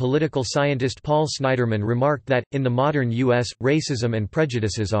University political scientist Paul Sniderman remarked that, in the modern U.S., racism and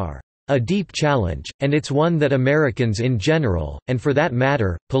prejudices are a deep challenge, and it's one that Americans in general, and for that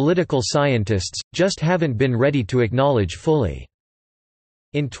matter, political scientists, just haven't been ready to acknowledge fully.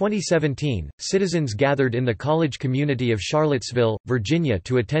 In 2017, citizens gathered in the college community of Charlottesville, Virginia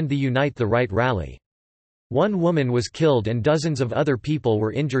to attend the Unite the Right rally. One woman was killed and dozens of other people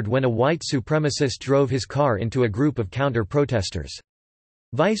were injured when a white supremacist drove his car into a group of counter-protesters.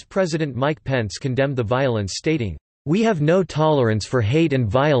 Vice President Mike Pence condemned the violence, stating, "We have no tolerance for hate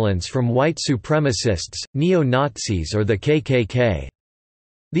and violence from white supremacists, neo-Nazis or the KKK.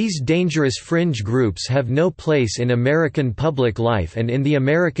 These dangerous fringe groups have no place in American public life and in the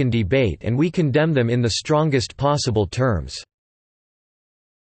American debate, and we condemn them in the strongest possible terms."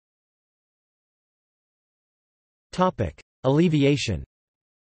 Alleviation.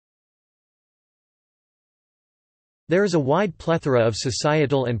 There is a wide plethora of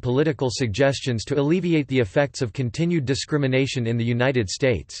societal and political suggestions to alleviate the effects of continued discrimination in the United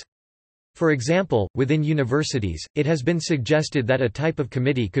States. For example, within universities, it has been suggested that a type of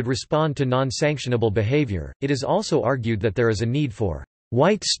committee could respond to non-sanctionable behavior. It is also argued that there is a need for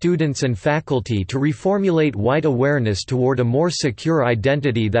white students and faculty to reformulate white awareness toward a more secure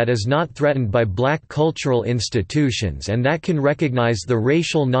identity that is not threatened by black cultural institutions and that can recognize the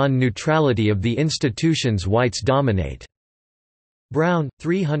racial non-neutrality of the institutions whites dominate. Brown,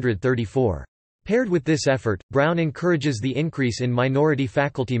 334. Paired with this effort, Brown encourages the increase in minority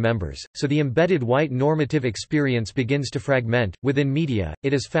faculty members, so the embedded white normative experience begins to fragment. Within media,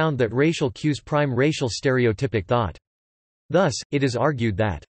 it is found that racial cues prime racial stereotypic thought. Thus, it is argued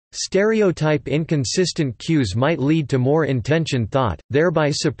that stereotype inconsistent cues might lead to more intentioned thought, thereby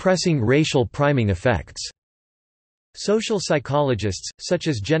suppressing racial priming effects. Social psychologists, such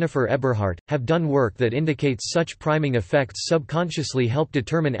as Jennifer Eberhardt, have done work that indicates such priming effects subconsciously help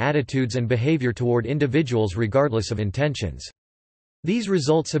determine attitudes and behavior toward individuals regardless of intentions. These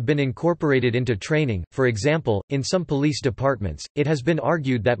results have been incorporated into training. For example, in some police departments, it has been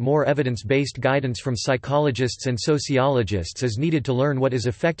argued that more evidence-based guidance from psychologists and sociologists is needed to learn what is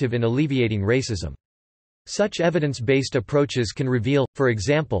effective in alleviating racism. Such evidence-based approaches can reveal, for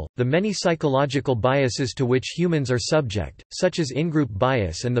example, the many psychological biases to which humans are subject, such as in-group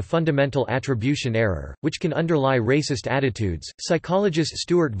bias and the fundamental attribution error, which can underlie racist attitudes. Psychologist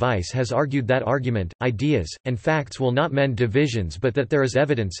Stuart Weiss has argued that argument, ideas, and facts will not mend divisions, but that there is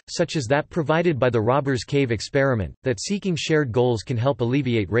evidence, such as that provided by the Robbers Cave experiment, that seeking shared goals can help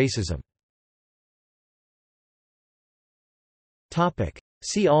alleviate racism.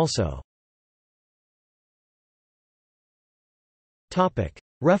 See also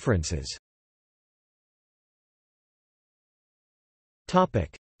References.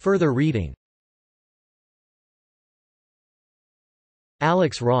 Further reading.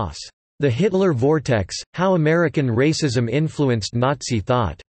 Alex Ross. The Hitler Vortex: How American Racism Influenced Nazi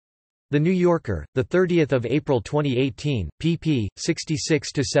Thought. The New Yorker, 30 April 2018, pp.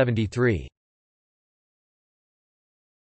 66–73.